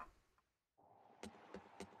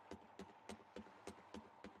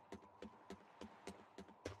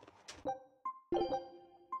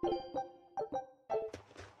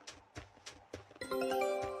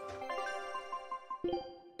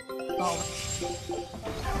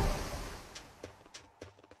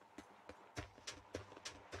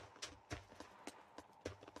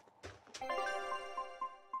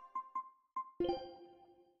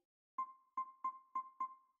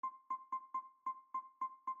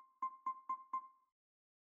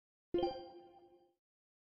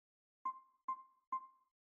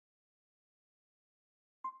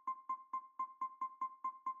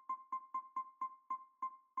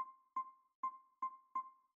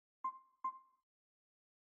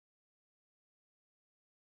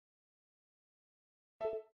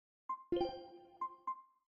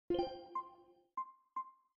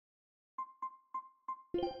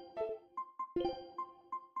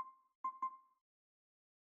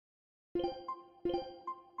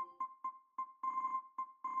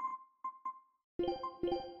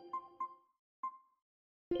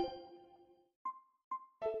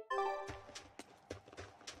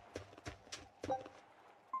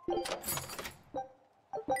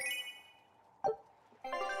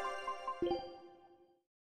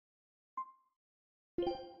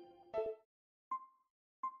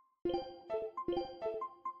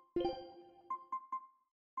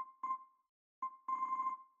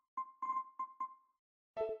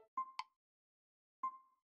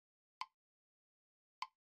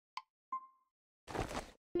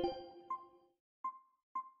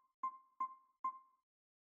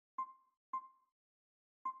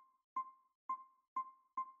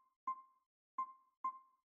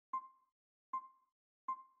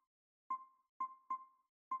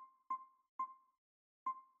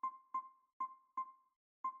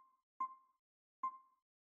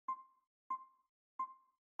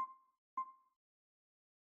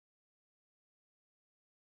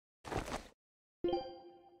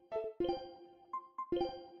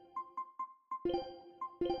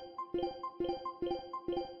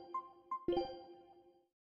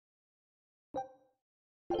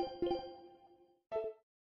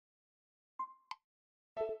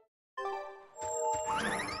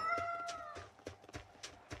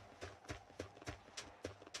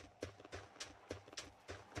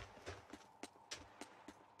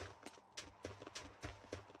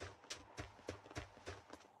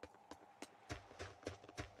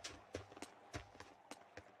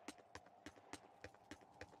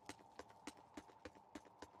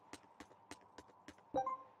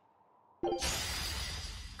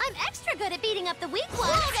 I'm extra good at beating up the weak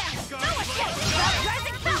ones. Slow down! No escape!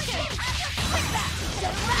 Rising Falcon! Quick back!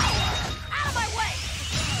 Devour! Out of my way!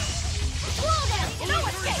 Slow down! No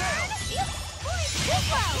escape! Slow!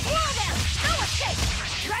 Slow down! No escape!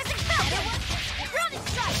 Rising Falcon! Running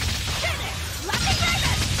strike! Finish! Lock and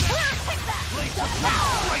Raven! Quick back!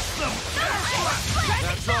 Devour! No escape! Rising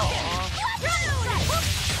Falcon! Running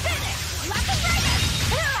strike! Finish! Lock and Raven!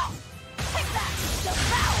 Clear off! Quick back!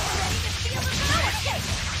 Devour! No escape!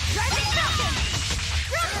 Rising Falcon!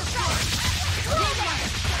 Running strike! Slow down!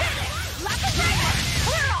 Finish! Lock and Raven!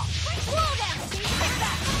 Clear off! Slow down! Quick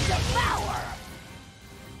back! Devour!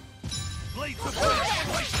 Slow down!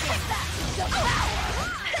 Quick back! Devour!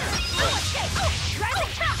 No escape!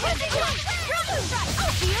 Rising Falcon! Running strike!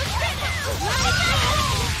 Fuse finish! Lock and Raven!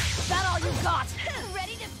 Is that all you got?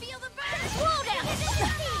 Ready to feel the burn? Slow down!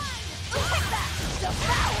 Quick back!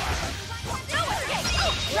 Devour! No escape!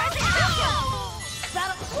 Rising Falcon!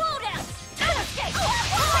 That'll slow down! No escape!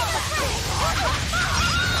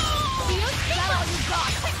 Fuse, is that all you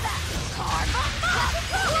got? Quick back! Karma!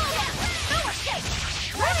 Slow down! No escape!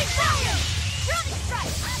 Rising Falcon! Running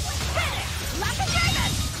strike! Finish! Lock and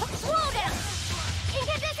Raven! Slow down!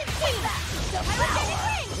 Incandescent Quick back! Devour!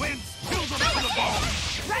 Winds, kill them No from the ball!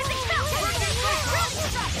 escape! Rising Falcon! Running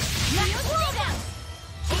strike! Now slow down!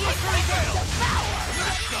 Devour!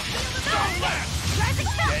 Rising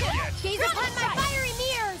Falcon! Gaze upon my fiery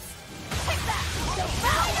mirrors! Quick back!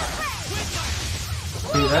 Devour!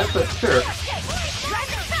 Do that, but sure.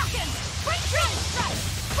 Rising Falcon! Break tree! Strike!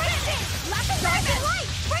 Break team! Lock and Raven! Light!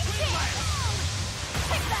 Break team!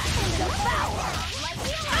 Quick back! Devour!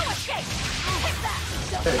 No escape! Quick back!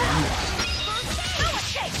 Devour! No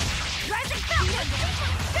escape! Rising Falcon!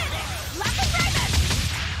 Finish! Lock and Raven!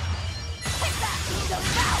 Quick back!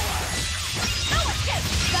 Devour! No escape!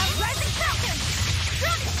 Rising Falcon!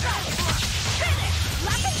 Running strike! Finish!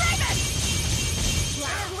 Lock and Raven!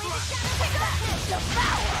 Quick back!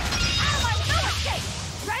 Devour! Out of my no escape!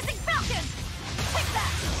 Rising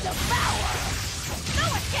Devour!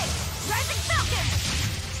 No escape! Rising Falcon!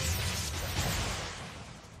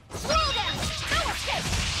 Slow down! No escape!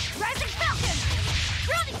 Rising Falcon!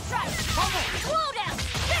 Grounding Strike! Slow down!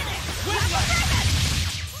 Finish! Rapid!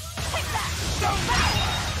 Take that! Devour!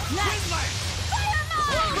 Nice! Fire Mine!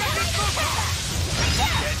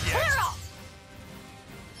 Clear off!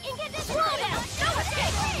 Slow down! No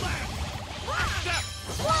escape!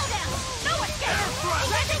 Slow down! No escape!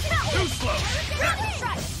 Rising Falcon! Too slow! Grounding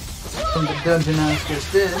Strike! From the dungeon I was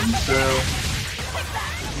just in, so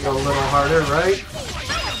go a little harder, right?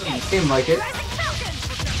 Doesn't seem like it.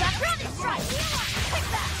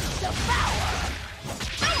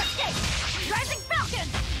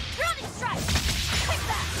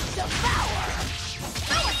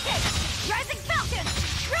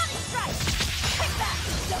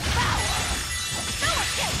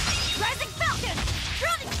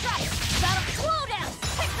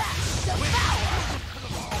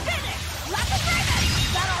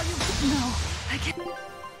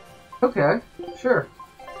 Okay, sure.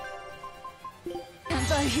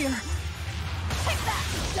 Hands are here. Take that!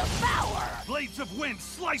 Devour! Blades of wind,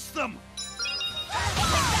 slice them!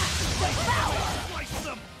 Devour! Slice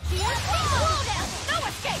them! Slow down! No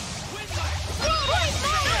escape! No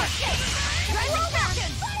escape! Rising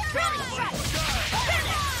Falcon! Grounding Strike!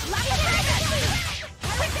 Finish! Lucky Dragon!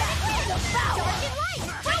 Quick back! Devour!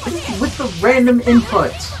 With the random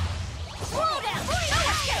inputs. Slow down! No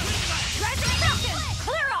escape! Rising Falcon!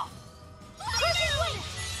 Clear off!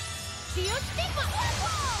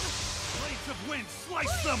 Blades of wind,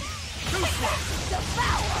 slice them! Too slow!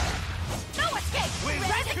 Devour! No escape!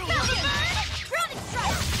 Rising Falcon! Grounding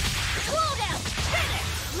Strike! Slow down! Finish!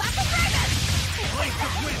 Lucky Dragon! Blades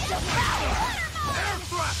of wind, Devour! air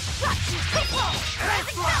thrust! Rising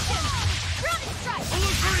Falcon! Grounding Strike!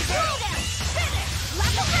 Illusory Slow down! Finish!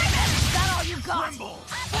 Lucky Dragon! Is that all you got? Tremble!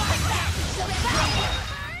 Devour!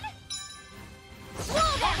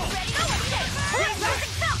 Slow down! No escape!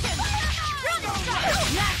 Rising Falcon! Grounding Strike!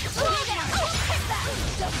 Slow down!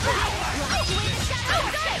 Devour! No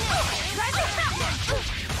escape! Rising Falcon!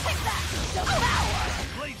 Take that! Devour!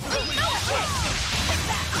 Blades of No wind, escape! Take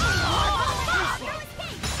that!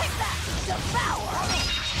 Take that! Devour!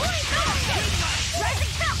 No escape!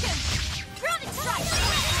 Rising Falcon! Grounding Strike!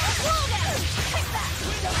 Slow down! Take that!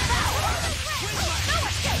 Devour! No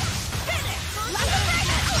escape! Finish! Lucky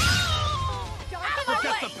Dragon! Out of my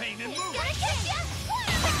forget way! the pain and move!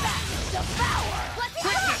 Take that! Devour!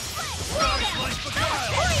 Quickness! Slow down! Slice the No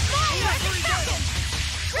guile! escape! Rising Falcon!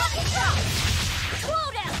 Grounding Strike! Slow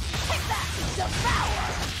down! Take that! Devour!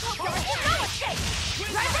 No escape!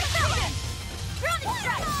 Rising Falcon! Grounding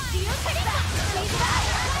Strike! Take that!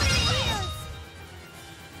 Devour!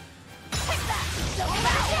 Take that!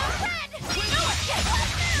 Devour! No escape!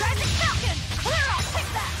 Rising Falcon! Clear off!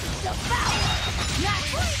 Take that! Devour!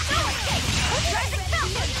 Nice! No escape! Rising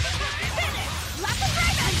Falcon! Finish! Lucky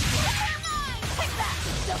Dragon! Take that!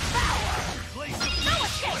 Devour! No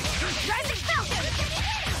escape! Rising Falcon!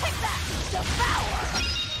 Take that! Devour!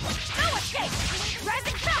 No escape!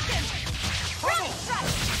 Rising Falcon! Grounding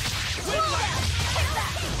Strike! Slow down! Take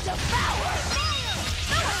that! Devour!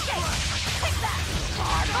 No escape! Take that!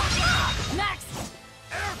 Next!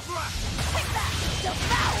 Air thrust! Take that!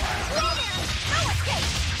 Devour! Slow down! No escape!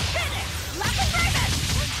 Finish! Lucky Dragon!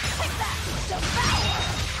 Take that! Devour!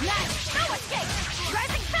 Next! No escape!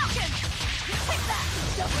 Rising Falcon! Take that!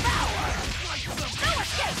 Devour! No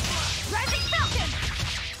escape! Rising Falcon!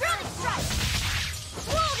 Grounding Strike!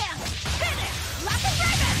 Slow down! Finish! Lucky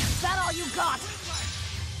Dragon! Is that all you got?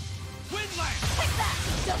 Windland! Take that!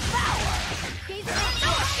 Devour!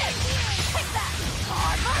 No escape! Take that!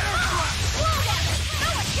 Slow down! No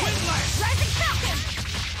escape! Rising Falcon!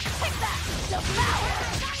 Take that! Devour!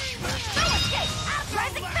 No escape!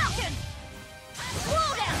 Rising Falcon! Slow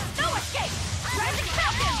down! No escape! Rising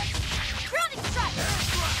Falcon! Grounding Strike!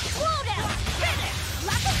 Slow down! Finish!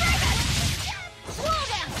 Lucky Dragon! Slow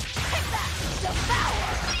down! Take that! Devour!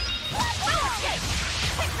 No escape!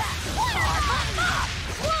 Take that! Slow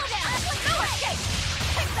down! No escape!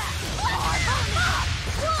 Take that!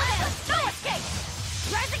 Slow down! No escape!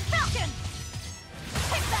 Rising Falcon!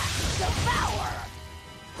 Take that! Devour!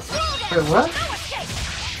 Slow down! Wait, what? No escape!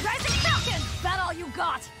 Rising Falcon! Is that all you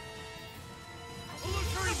got?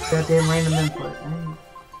 Goddamn random input.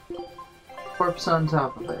 Corpse on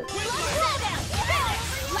top of it. Slow down! Finish!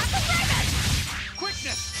 Lucky Dragon!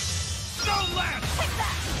 Quickness! Stone Lance! Take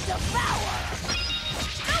that! Devour!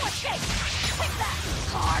 No escape! Take that!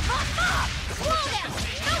 Hard mob! Slow down!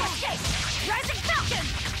 No escape! Rising Falcon!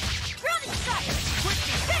 Grounding Strike!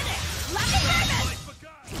 Finish! Lucky Dragon!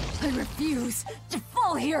 I refuse to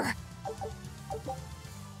fall here.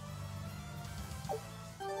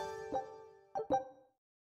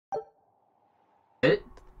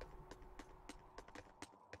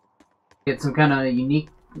 Get some kind of unique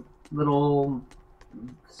little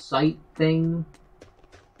sight thing.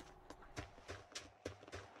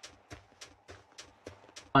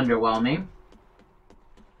 Underwhelming.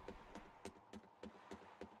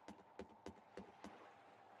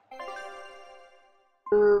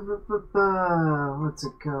 What's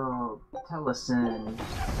it called? Tellison.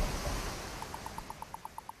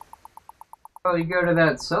 Oh, you go to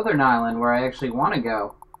that southern island where I actually want to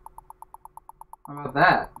go. How about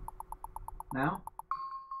that? No?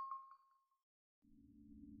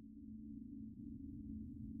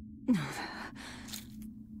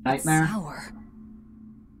 Nightmare? Sour.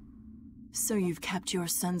 So you've kept your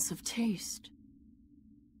sense of taste?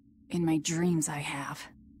 In my dreams I have.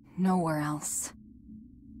 Nowhere else.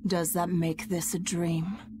 Does that make this a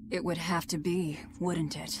dream? It would have to be,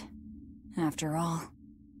 wouldn't it? After all.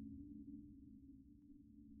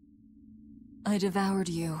 I devoured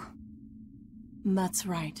you. That's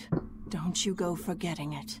right. Don't you go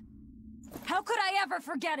forgetting it. How could I ever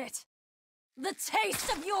forget it? The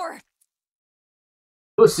taste of your...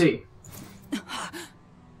 Pussy.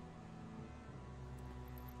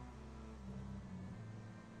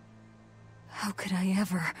 How could I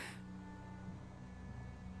ever...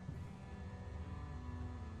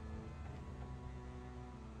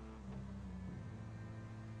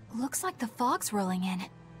 Looks like the fog's rolling in.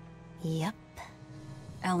 Yep.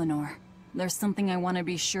 Eleanor, there's something I want to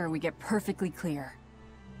be sure we get perfectly clear.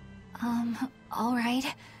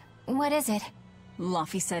 Alright. What is it?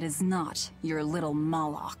 Laphicet is not your little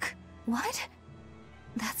Moloch. What?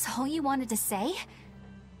 That's all you wanted to say?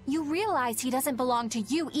 You realize he doesn't belong to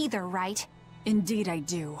you either, right? Indeed I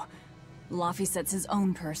do. Laphicet's his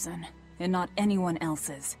own person, and not anyone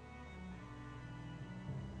else's.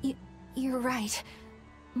 You're right.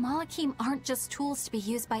 Malachim aren't just tools to be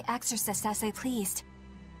used by exorcists as they pleased.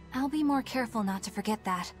 I'll be more careful not to forget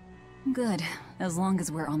that. Good, as long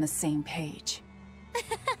as we're on the same page.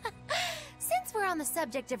 Since we're on the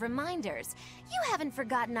subject of reminders, you haven't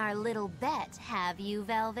forgotten our little bet, have you,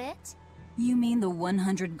 Velvet? You mean the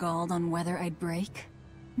 100 gold on whether I'd break?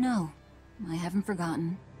 No, I haven't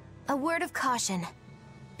forgotten. A word of caution.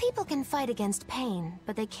 People can fight against pain,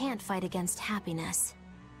 but they can't fight against happiness.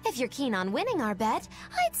 If you're keen on winning our bet,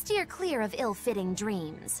 I'd steer clear of ill-fitting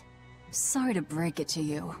dreams. Sorry to break it to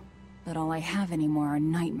you, but all I have anymore are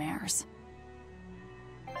nightmares.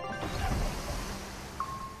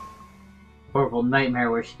 Horrible nightmare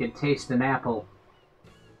where she could taste an apple.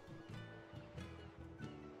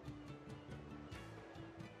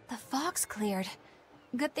 The fog's cleared.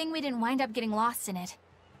 Good thing we didn't wind up getting lost in it.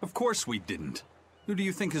 Of course we didn't. Who do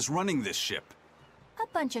you think is running this ship? A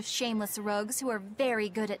bunch of shameless rogues who are very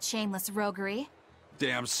good at shameless roguery.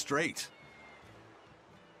 Damn straight.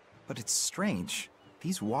 But it's strange.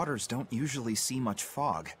 These waters don't usually see much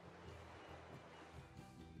fog.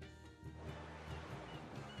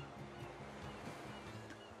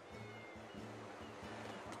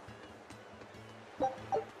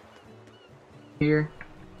 Here.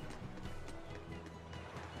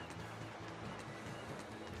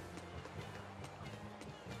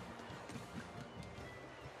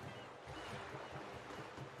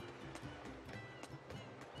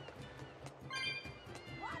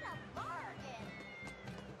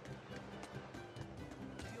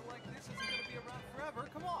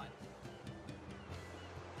 Come on!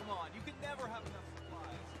 Come on, you can never have enough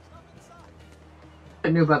supplies. There's stuff inside. I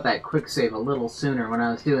knew about that quick save a little sooner when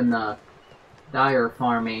I was doing the dire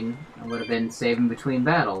farming. I would have been saving between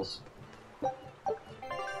battles.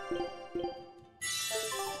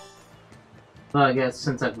 Well, I guess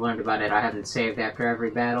since I've learned about it, I haven't saved after every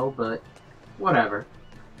battle, but whatever.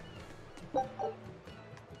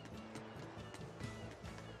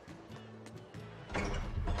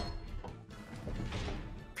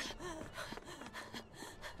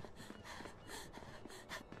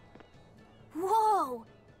 Whoa!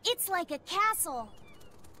 It's like a castle!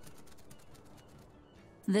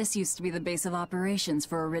 This used to be the base of operations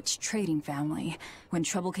for a rich trading family. When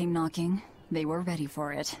trouble came knocking, they were ready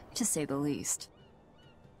for it, to say the least.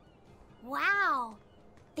 Wow!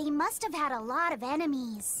 They must have had a lot of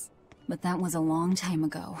enemies. But that was a long time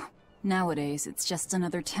ago. Nowadays, it's just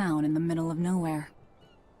another town in the middle of nowhere.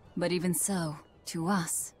 But even so, to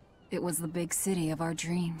us, it was the big city of our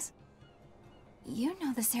dreams. You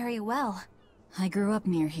know this area well. I grew up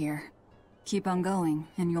near here. Keep on going,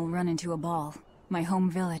 and you'll run into a ball. My home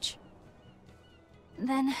village.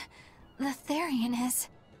 Then, the Therian is...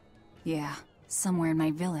 Yeah, somewhere in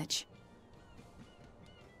my village.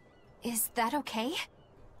 Is that okay?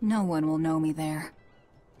 No one will know me there.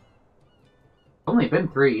 Only been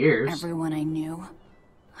 3 years. Everyone I knew,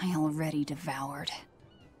 I already devoured.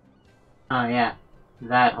 Oh yeah,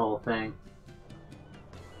 that whole thing.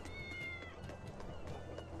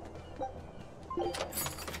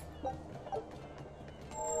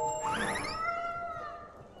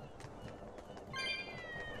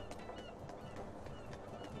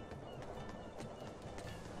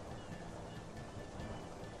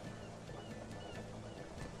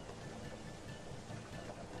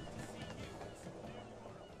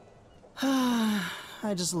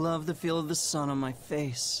 I just love the feel of the sun on my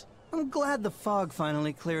face. I'm glad the fog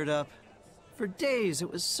finally cleared up. For days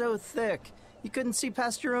it was so thick, you couldn't see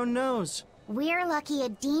past your own nose. We're lucky a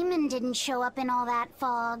demon didn't show up in all that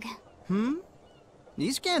fog.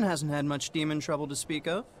 Eastgan hasn't had much demon trouble to speak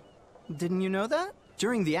of. Didn't you know that?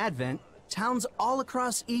 During the Advent, towns all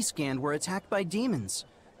across Eastgand were attacked by demons.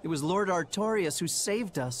 It was Lord Artorias who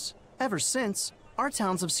saved us. Ever since, our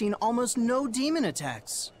towns have seen almost no demon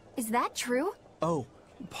attacks. Is that true? Oh,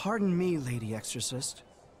 pardon me, Lady Exorcist.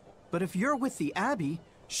 But if you're with the Abbey,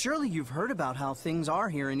 surely you've heard about how things are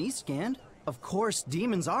here in Eastgand. Of course,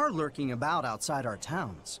 demons are lurking about outside our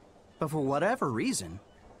towns. But for whatever reason,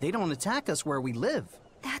 they don't attack us where we live.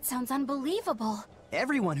 That sounds unbelievable.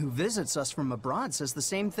 Everyone who visits us from abroad says the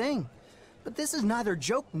same thing. But this is neither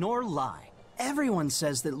joke nor lie. Everyone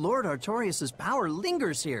says that Lord Artorias' power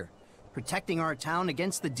lingers here, protecting our town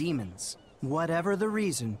against the demons. Whatever the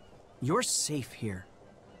reason, you're safe here.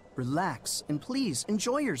 Relax, and please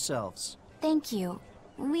enjoy yourselves. Thank you.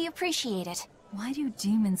 We appreciate it. Why do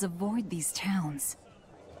demons avoid these towns?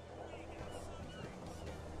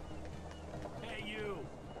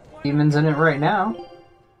 Demons in it right now.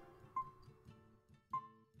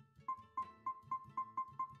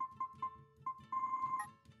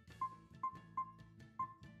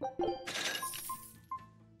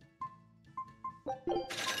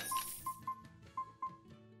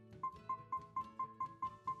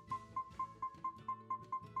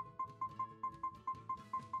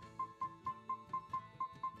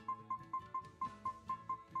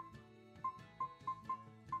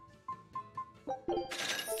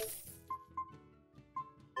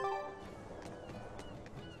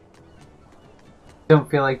 Don't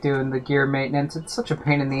feel like doing the gear maintenance. It's such a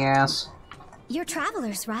pain in the ass. You're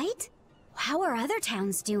travelers, right? How are other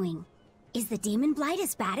towns doing? Is the demon blight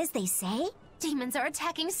as bad as they say? Demons are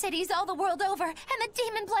attacking cities all the world over, and the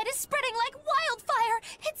demon blight is spreading like wildfire!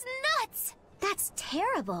 It's nuts! That's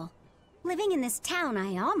terrible. Living in this town,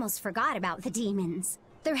 I almost forgot about the demons.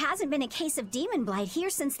 There hasn't been a case of demon blight here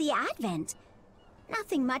since the Advent.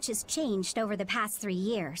 Nothing much has changed over the past 3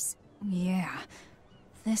 years. Yeah.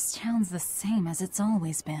 This town's the same as it's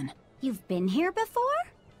always been. You've been here before?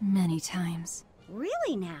 Many times.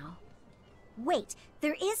 Really now? Wait,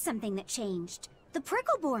 there is something that changed. The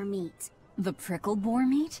prickle boar meat. The prickle boar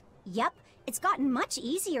meat? Yep, it's gotten much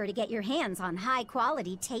easier to get your hands on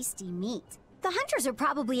high-quality, tasty meat. The hunters are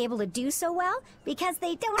probably able to do so well because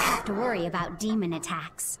they don't have to worry about demon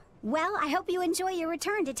attacks. Well, I hope you enjoy your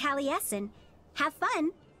return to Taliesin. Have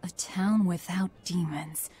fun. A town without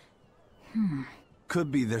demons. Could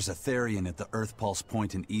be there's a Therian at the Earth Pulse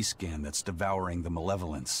Point in Eastgand that's devouring the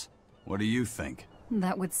malevolence. What do you think?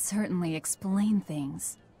 That would certainly explain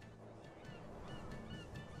things.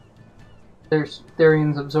 There's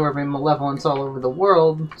Therians absorbing malevolence all over the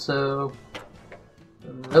world, so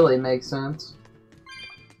it really makes sense.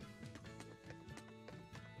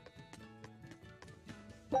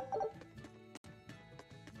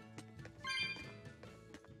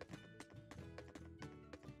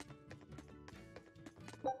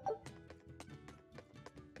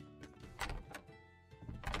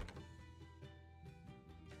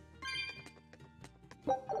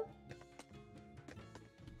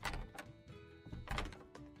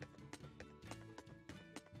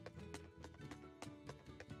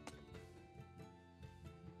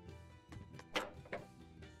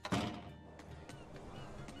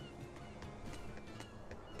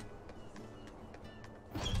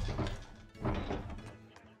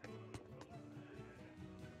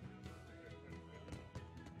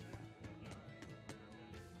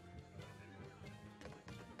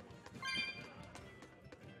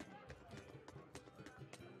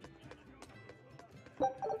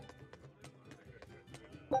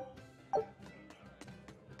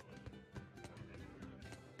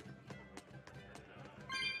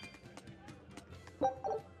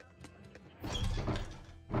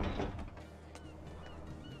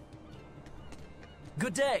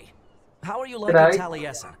 Good day. How are you liking G'day.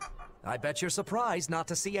 Taliesin? I bet you're surprised not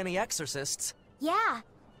to see any exorcists. Yeah,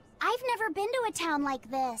 I've never been to a town like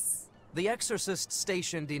this. The exorcists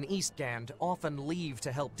stationed in Eastgand often leave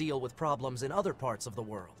to help deal with problems in other parts of the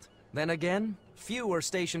world. Then again, few are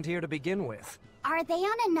stationed here to begin with. Are they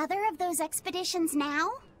on another of those expeditions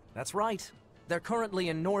now? That's right. They're currently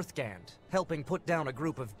in Northgand, helping put down a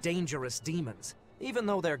group of dangerous demons. Even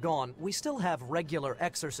though they're gone, we still have regular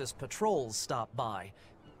exorcist patrols stop by.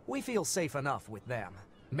 We feel safe enough with them.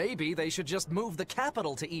 Maybe they should just move the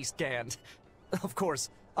capital to Eastgand. Of course,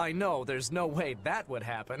 I know there's no way that would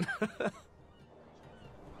happen.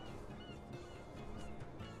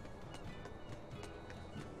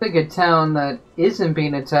 Think a town that isn't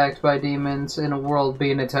being attacked by demons in a world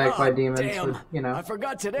being attacked by demons. Damn. With, you know, I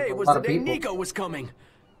forgot today was the day Nico was coming.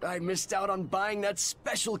 I missed out on buying that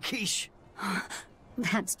special quiche.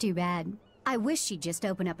 That's too bad. I wish she'd just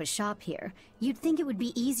open up a shop here. You'd think it would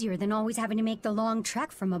be easier than always having to make the long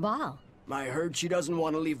trek from a ball. I heard she doesn't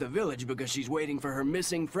want to leave the village because she's waiting for her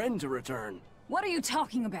missing friend to return. What are you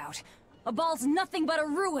talking about? A ball's nothing but a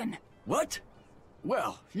ruin. What?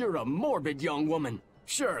 Well, you're a morbid young woman.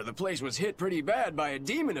 Sure, the place was hit pretty bad by a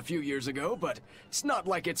demon a few years ago, but it's not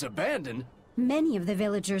like it's abandoned. Many of the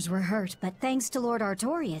villagers were hurt, but thanks to Lord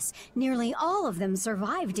Artorius, nearly all of them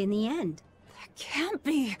survived in the end. That can't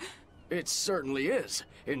be. It certainly is.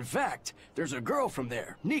 In fact, there's a girl from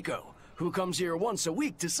there, Nico, who comes here once a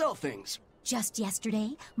week to sell things. Just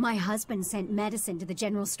yesterday, my husband sent medicine to the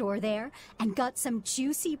general store there and got some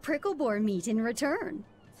juicy prickle boar meat in return.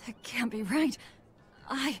 That can't be right.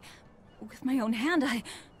 With my own hand,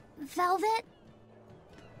 Velvet?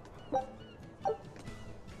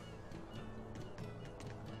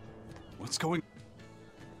 What's going...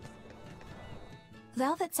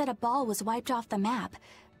 Velvet said a ball was wiped off the map,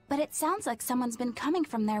 but it sounds like someone's been coming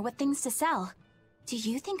from there with things to sell. Do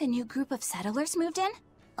you think a new group of settlers moved in?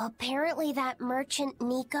 Apparently that merchant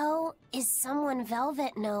Nico is someone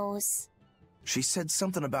Velvet knows. She said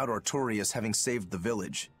something about Artorius having saved the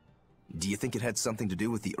village. Do you think it had something to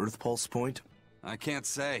do with the Earth Pulse point? I can't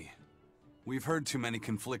say. We've heard too many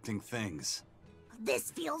conflicting things.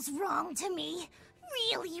 This feels wrong to me.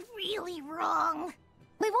 Really, really wrong.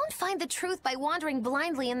 We won't find the truth by wandering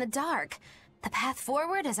blindly in the dark. The path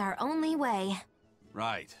forward is our only way.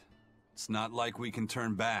 Right. It's not like we can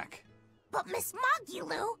turn back. But Miss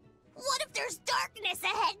Mogulu, what if there's darkness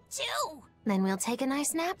ahead too? Then we'll take a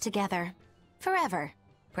nice nap together. Forever,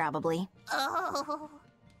 probably. Oh.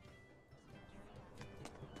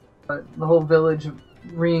 The whole village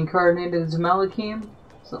reincarnated as Malakim?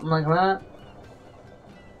 Something like that?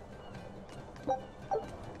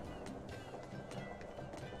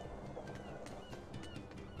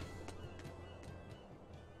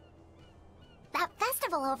 That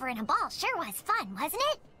festival over in a ball sure was fun, wasn't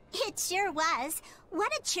it? It sure was.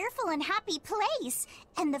 What a cheerful and happy place.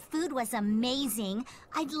 And the food was amazing.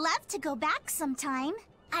 I'd love to go back sometime.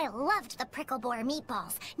 I loved the prickle boar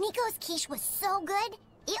meatballs. Nico's quiche was so good.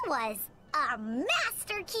 It was a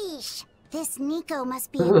master quiche. This Nico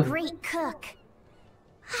must be a great cook.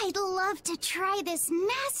 I'd love to try this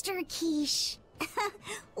master quiche.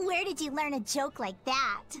 Where did you learn a joke like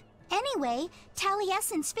that? Anyway,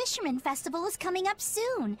 Taliesin's Fisherman Festival is coming up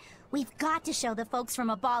soon. We've got to show the folks from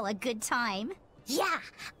Abal a good time. Yeah,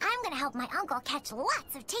 I'm gonna help my uncle catch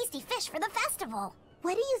lots of tasty fish for the festival.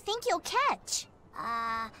 What do you think you'll catch?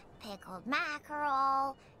 Pickled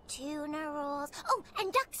mackerel, tuna rolls, oh,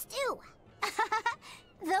 and duck stew.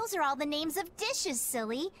 Those are all the names of dishes,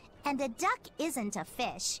 silly. And a duck isn't a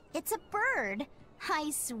fish, it's a bird.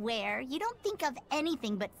 I swear, you don't think of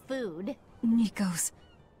anything but food. Nico's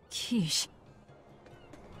quiche.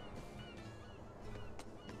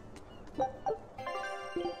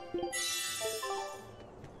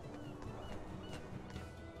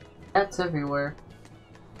 Cats everywhere.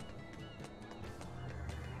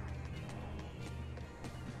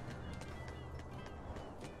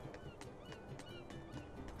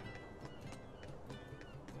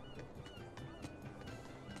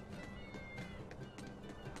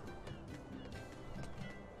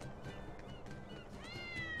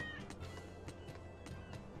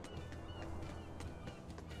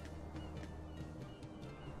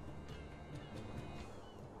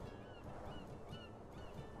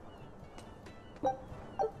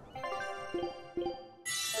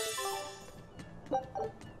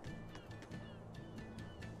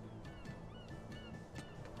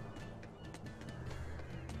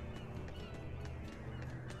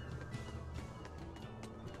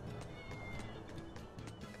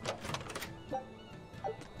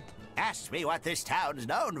 Ask me what this town's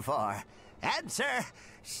known for. Answer,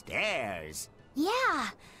 stairs. Yeah,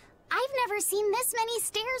 I've never seen this many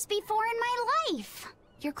stairs before in my life.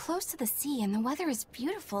 You're close to the sea and the weather is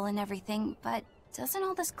beautiful and everything, but doesn't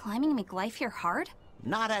all this climbing make life here hard?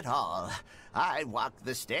 Not at all. I've walked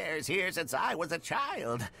the stairs here since I was a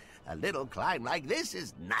child. A little climb like this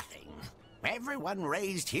is nothing. Everyone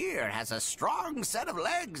raised here has a strong set of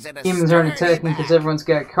legs and a Demons aren't sturdy attacking because back. everyone's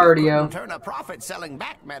got You cardio. couldn't turn a profit selling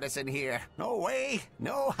back medicine here. No way,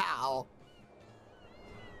 no how.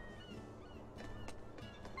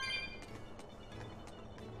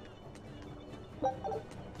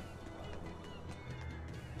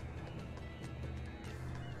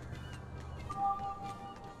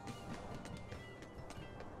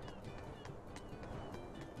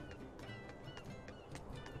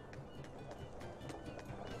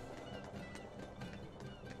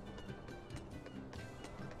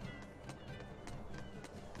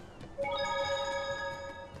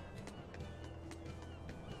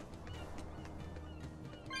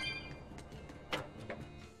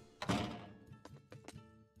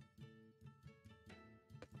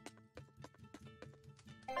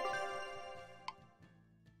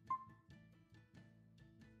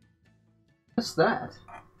 What's that?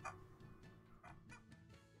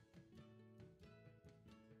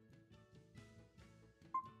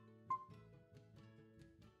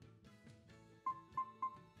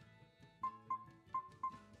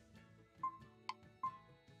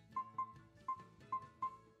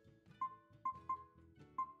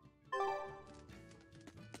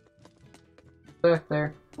 Back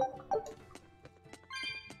there.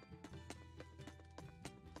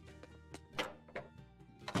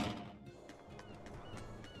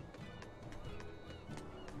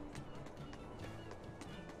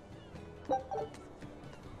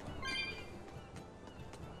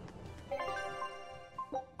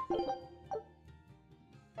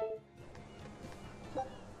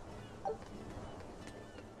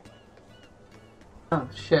 Oh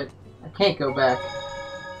shit, I can't go back.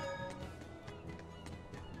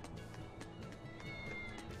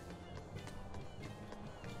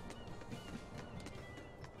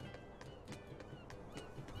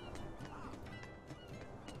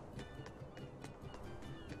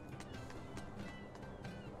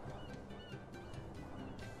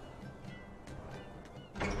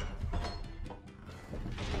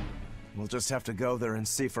 We'll just have to go there and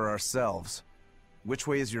see for ourselves. Which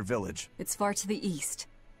way is your village? It's far to the east,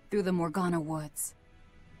 through the Morgana woods.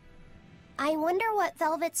 I wonder what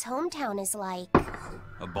Velvet's hometown is like.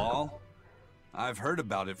 A ball? I've heard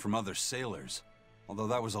about it from other sailors, although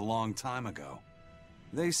that was a long time ago.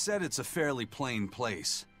 They said it's a fairly plain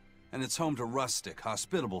place, and it's home to rustic,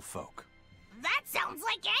 hospitable folk. That sounds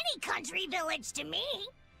like any country village to me.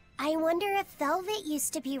 I wonder if Velvet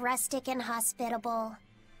used to be rustic and hospitable.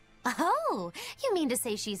 Oh, you mean to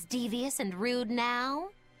say she's devious and rude now?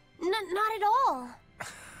 Not at all.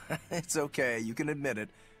 It's okay, you can admit it.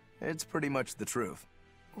 It's pretty much the truth.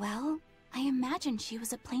 Well, I imagine she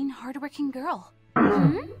was a plain, hardworking girl.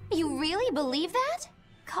 You really believe that?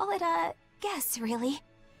 Call it a guess, really.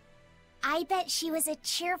 I bet she was a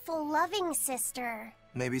cheerful, loving sister.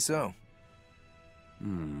 Maybe so.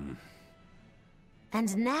 And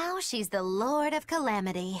now she's the Lord of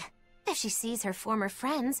Calamity. If she sees her former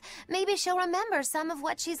friends, maybe she'll remember some of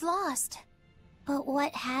what she's lost. But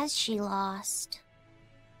what has she lost?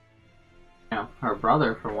 You know, her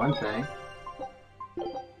brother, for one thing.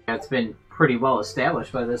 That's been pretty well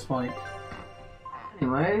established by this point.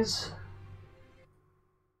 Anyways.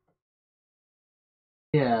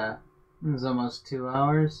 Yeah, it was almost 2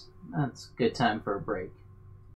 hours. That's a good time for a break.